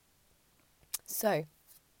 So,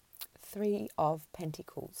 3 of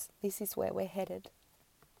Pentacles. This is where we're headed.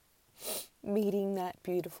 Meeting the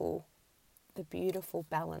beautiful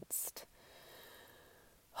balanced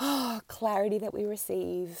clarity that we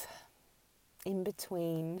receive in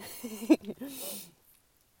between.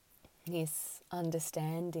 This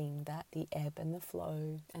understanding that the ebb and the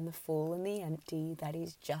flow and the full and the empty, that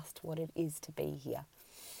is just what it is to be here.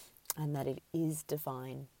 And that it is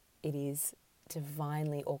divine. It is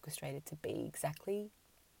divinely orchestrated to be exactly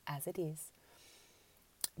as it is.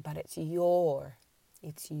 But it's your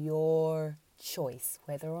choice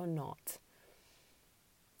whether or not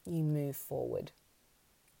you move forward,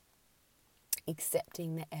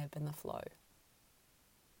 accepting the ebb and the flow,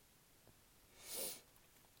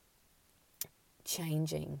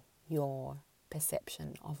 changing your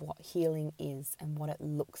perception of what healing is and what it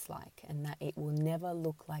looks like, and that it will never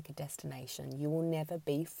look like a destination. You will never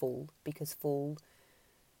be full, because full,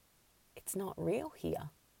 it's not real here.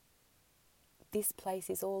 This place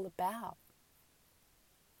is all about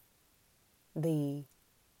the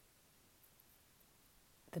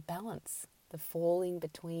balance, the falling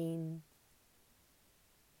between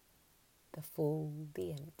the full,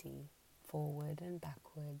 the empty, forward and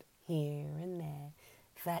backward, here and there.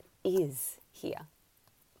 That is here.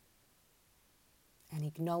 And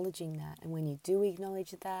acknowledging that. And when you do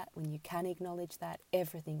acknowledge that, when you can acknowledge that,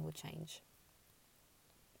 everything will change.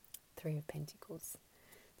 3 of Pentacles.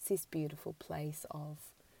 It's this beautiful place of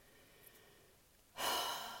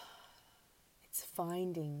it's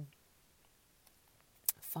finding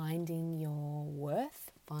your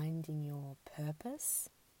worth, finding your purpose,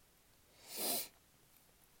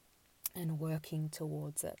 and working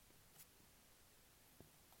towards it.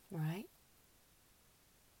 Right?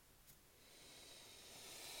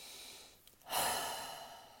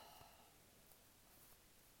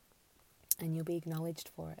 And you'll be acknowledged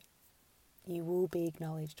for it. You will be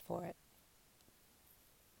acknowledged for it.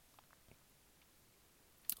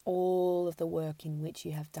 All of the work in which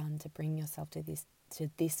you have done to bring yourself to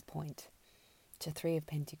this point, to 3 of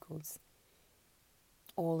Pentacles,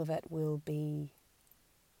 all of it will be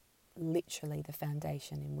literally the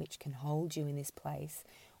foundation in which can hold you in this place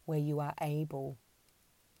where you are able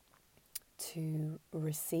to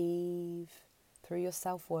receive through your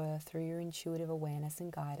self-worth, through your intuitive awareness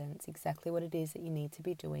and guidance, exactly what it is that you need to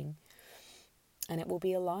be doing. And it will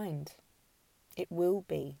be aligned. It will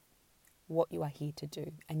be what you are here to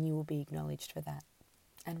do, and you will be acknowledged for that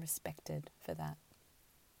and respected for that.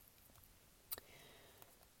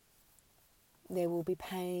 there will be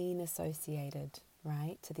pain associated,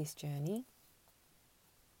 right, to this journey.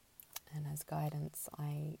 And as guidance,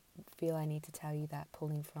 I feel I need to tell you that,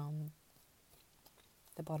 pulling from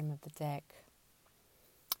the bottom of the deck,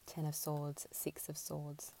 10 of Swords, 6 of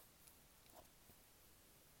Swords.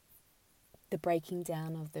 The breaking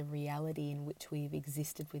down of the reality in which we've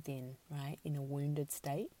existed within, right, in a wounded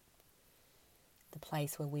state. The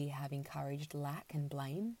place where we have encouraged lack and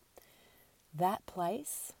blame. That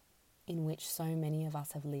place in which so many of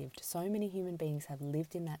us have lived. So many human beings have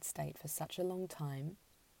lived in that state for such a long time.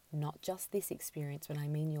 Not just this experience, but I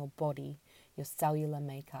mean your body, your cellular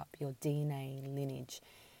makeup, your DNA, lineage.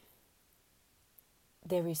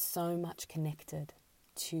 There is so much connected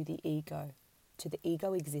to the ego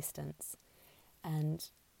existence. And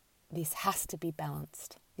this has to be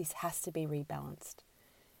balanced. This has to be rebalanced.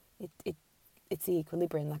 It's the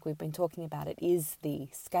equilibrium, like we've been talking about. It is the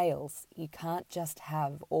scales. You can't just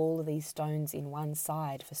have all of these stones in one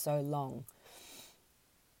side for so long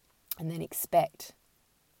and then expect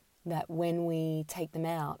that when we take them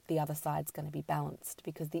out, the other side's going to be balanced,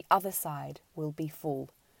 because the other side will be full.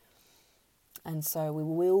 And so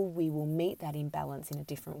we will meet that imbalance in a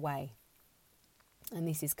different way. And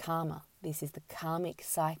this is karma. This is the karmic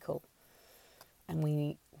cycle. And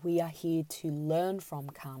we are here to learn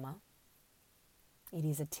from karma. It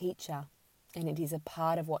is a teacher, and it is a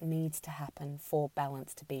part of what needs to happen for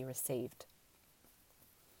balance to be received.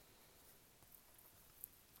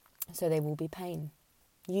 So there will be pain.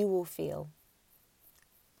 You will feel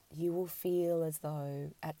as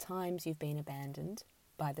though at times you've been abandoned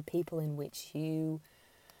by the people in which you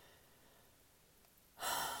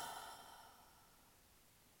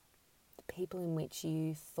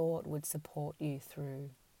thought would support you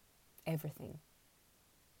through everything.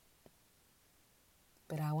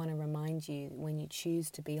 But I want to remind you, when you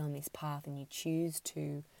choose to be on this path and you choose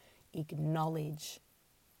to acknowledge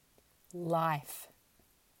life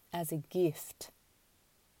as a gift,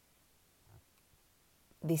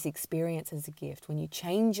 this experience as a gift, when you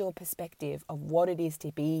change your perspective of what it is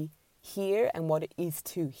to be here and what it is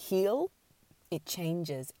to heal, it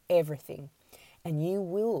changes everything. And you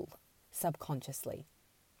will subconsciously,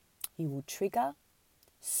 you will trigger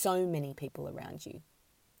so many people around you,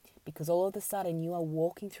 because all of a sudden you are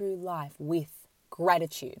walking through life with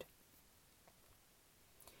gratitude.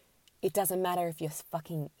 It doesn't matter if you're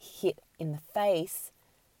fucking hit in the face,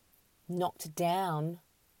 knocked down,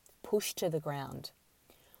 pushed to the ground.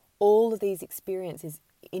 All of these experiences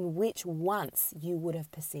in which once you would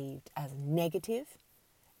have perceived as negative,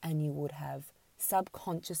 and you would have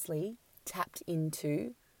subconsciously tapped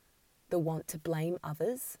into the want to blame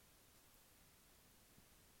others,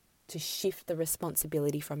 to shift the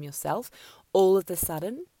responsibility from yourself, all of a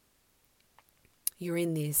sudden you're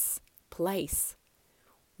in this place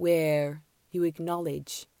where you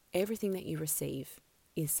acknowledge everything that you receive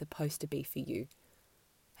is supposed to be for you,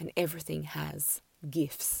 and everything has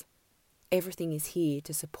gifts. Everything is here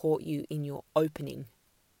to support you in your opening.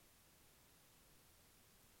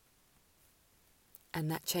 And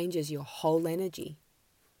that changes your whole energy.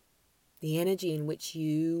 The energy in which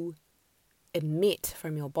you emit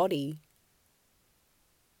from your body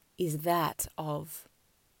is that of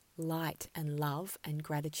light and love and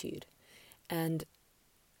gratitude. And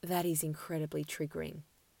that is incredibly triggering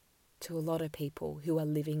to a lot of people who are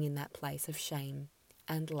living in that place of shame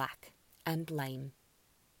and lack and blame.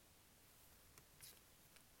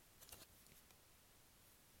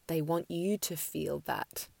 They want you to feel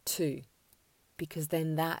that too, because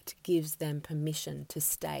then that gives them permission to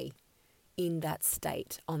stay in that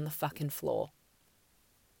state on the fucking floor.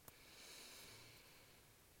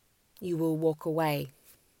 You will walk away.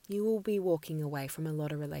 You will be walking away from a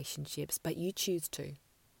lot of relationships, but you choose to.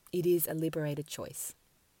 It is a liberated choice.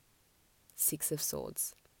 6 of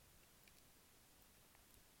Swords.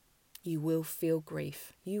 You will feel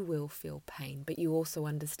grief. You will feel pain, but you also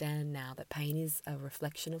understand now that pain is a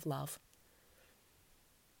reflection of love,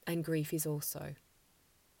 and grief is also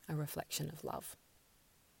a reflection of love.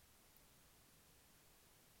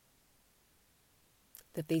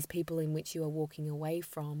 That these people in which you are walking away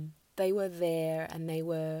from, they were there and they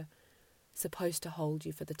were supposed to hold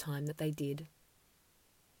you for the time that they did.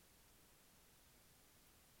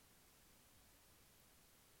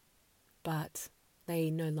 But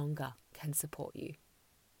they no longer can support you.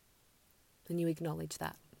 And you acknowledge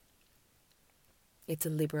that. It's a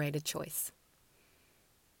liberated choice.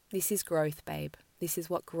 This is growth, babe. This is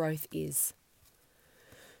what growth is.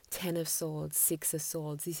 10 of Swords, 6 of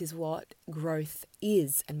Swords. This is what growth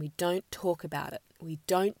is, and we don't talk about it. We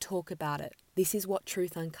don't talk about it. This is what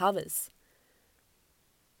truth uncovers.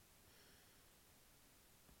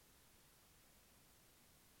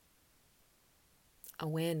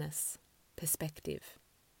 awareness, perspective.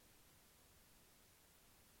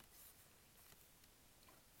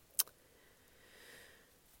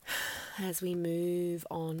 As we move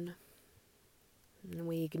on and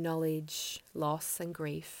we acknowledge loss and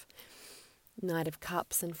grief, Knight of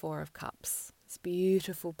Cups and Four of Cups, this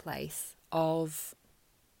beautiful place of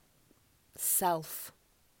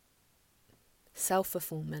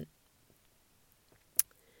self-fulfillment.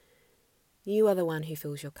 You are the one who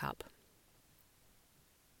fills your cup.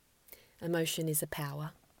 Emotion is a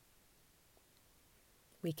power.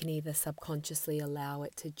 We can either subconsciously allow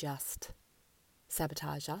it to just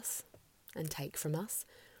sabotage us and take from us,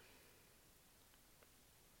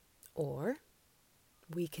 or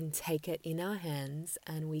we can take it in our hands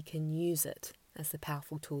and we can use it as the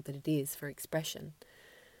powerful tool that it is for expression,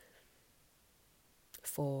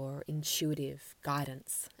 for intuitive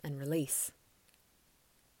guidance and release.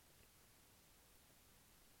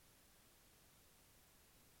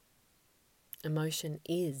 Emotion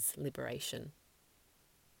is liberation,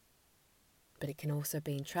 but it can also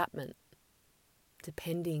be entrapment,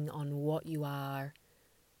 depending on what you are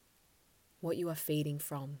feeding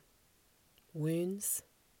from. Wounds,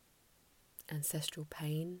 ancestral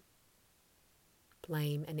pain,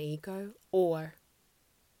 blame and ego, or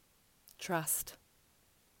trust,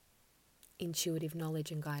 intuitive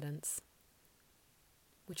knowledge and guidance,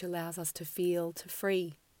 which allows us to feel, to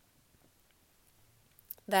free.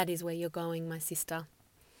 That is where you're going, my sister.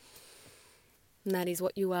 And that is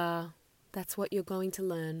what you are. That's what you're going to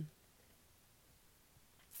learn.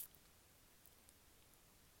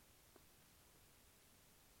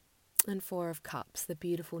 And Four of Cups, the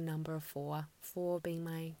beautiful number of 4. 4 being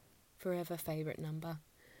my forever favourite number.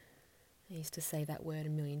 I used to say that word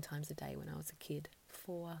 1,000,000 times a day when I was a kid.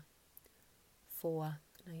 4. 4.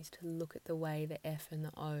 And I used to look at the way the F and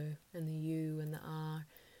the O and the U and the R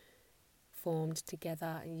formed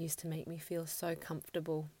together. It used to make me feel so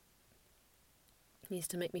comfortable. It used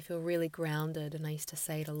to make me feel really grounded, and I used to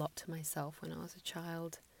say it a lot to myself when I was a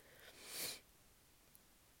child.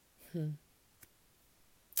 And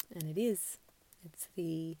it is. It's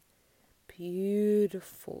the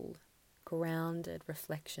beautiful, grounded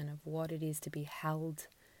reflection of what it is to be held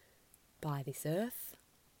by this earth,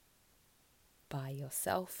 by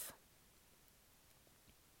yourself.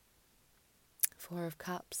 Four of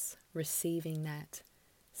Cups, receiving that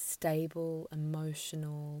stable,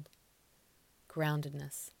 emotional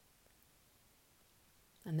groundedness.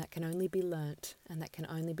 And that can only be learnt, and that can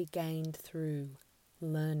only be gained through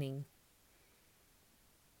learning,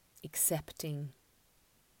 accepting.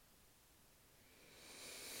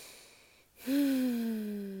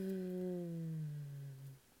 And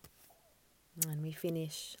we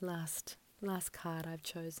finish, last card I've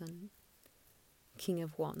chosen, King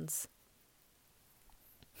of Wands.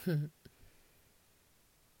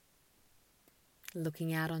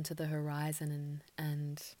 Looking out onto the horizon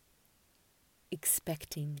and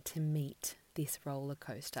expecting to meet this roller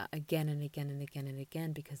coaster again and again and again and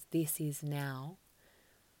again, because this is now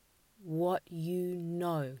what you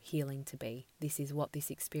know healing to be. This is what this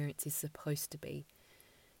experience is supposed to be.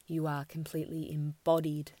 You are completely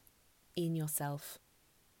embodied in yourself.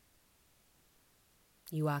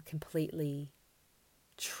 You are completely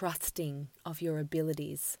trusting of your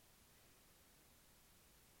abilities.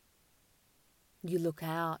 You look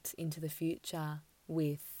out into the future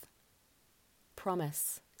with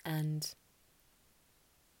promise and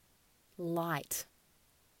light.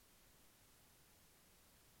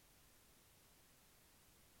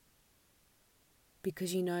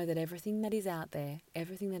 Because you know that everything that is out there,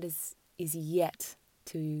 everything that is yet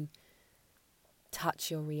to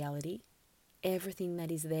touch your reality, everything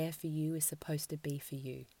that is there for you is supposed to be for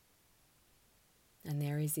you. And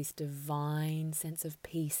there is this divine sense of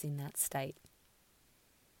peace in that state.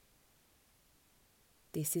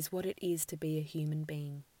 This is what it is to be a human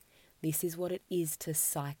being. This is what it is to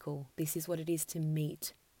cycle. This is what it is to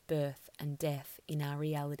meet birth and death in our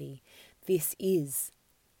reality. This is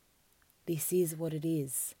what it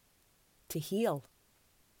is to heal.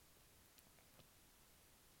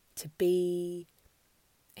 To be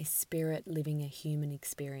a spirit living a human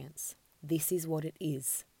experience. This is what it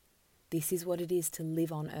is. This is what it is to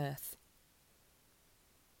live on earth.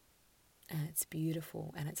 And it's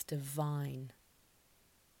beautiful and it's divine.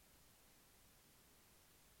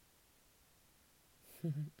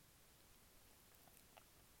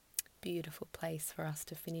 Beautiful place for us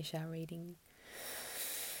to finish our reading.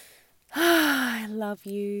 I love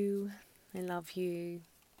you. I love you.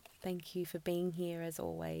 Thank you for being here as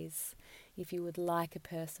always. If you would like a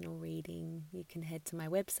personal reading, you can head to my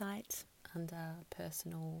website under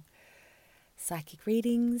personal psychic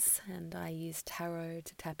readings, and I use tarot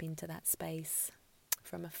to tap into that space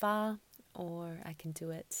from afar, or I can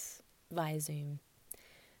do it via Zoom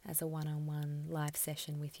as a one-on-one live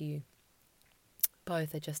session with you.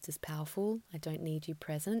 Both are just as powerful. I don't need you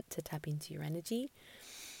present to tap into your energy.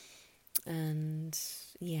 And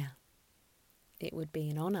yeah, it would be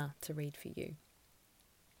an honor to read for you.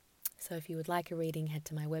 So if you would like a reading, head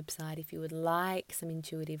to my website. If you would like some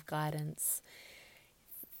intuitive guidance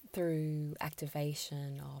through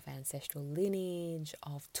activation of ancestral lineage,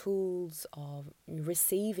 of tools, of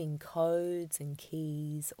receiving codes and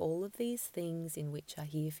keys, all of these things in which are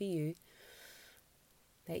here for you,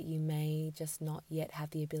 that you may just not yet have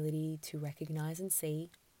the ability to recognize and see.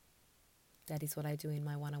 That is what I do in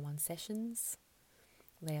my one-on-one sessions.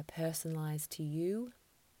 They are personalized to you,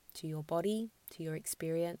 to your body, to your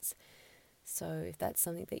experience. So if that's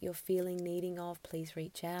something that you're feeling needing of, please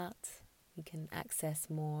reach out. You can access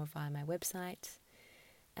more via my website.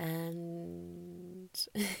 And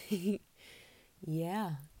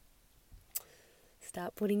yeah,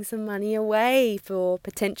 start putting some money away for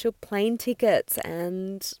potential plane tickets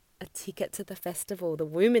and a ticket to the festival, the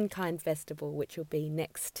Womankind Festival, which will be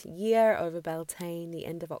next year over Beltane, the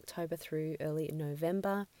end of October through early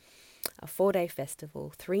November. A 4-day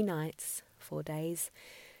festival, 3 nights, 4 days,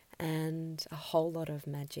 and a whole lot of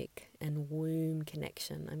magic and womb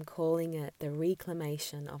connection. I'm calling it the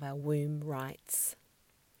reclamation of our womb rights.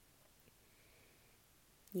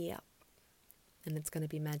 Yeah, and it's going to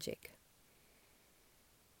be magic.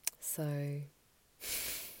 So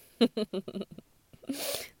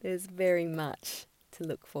there's very much to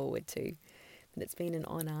look forward to. But it's been an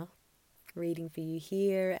honor reading for you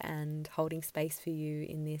here and holding space for you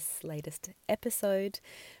in this latest episode.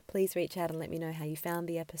 Please reach out and let me know how you found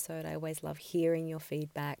the episode. I always love hearing your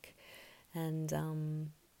feedback. And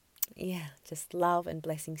just love and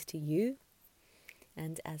blessings to you.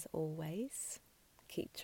 And as always, keep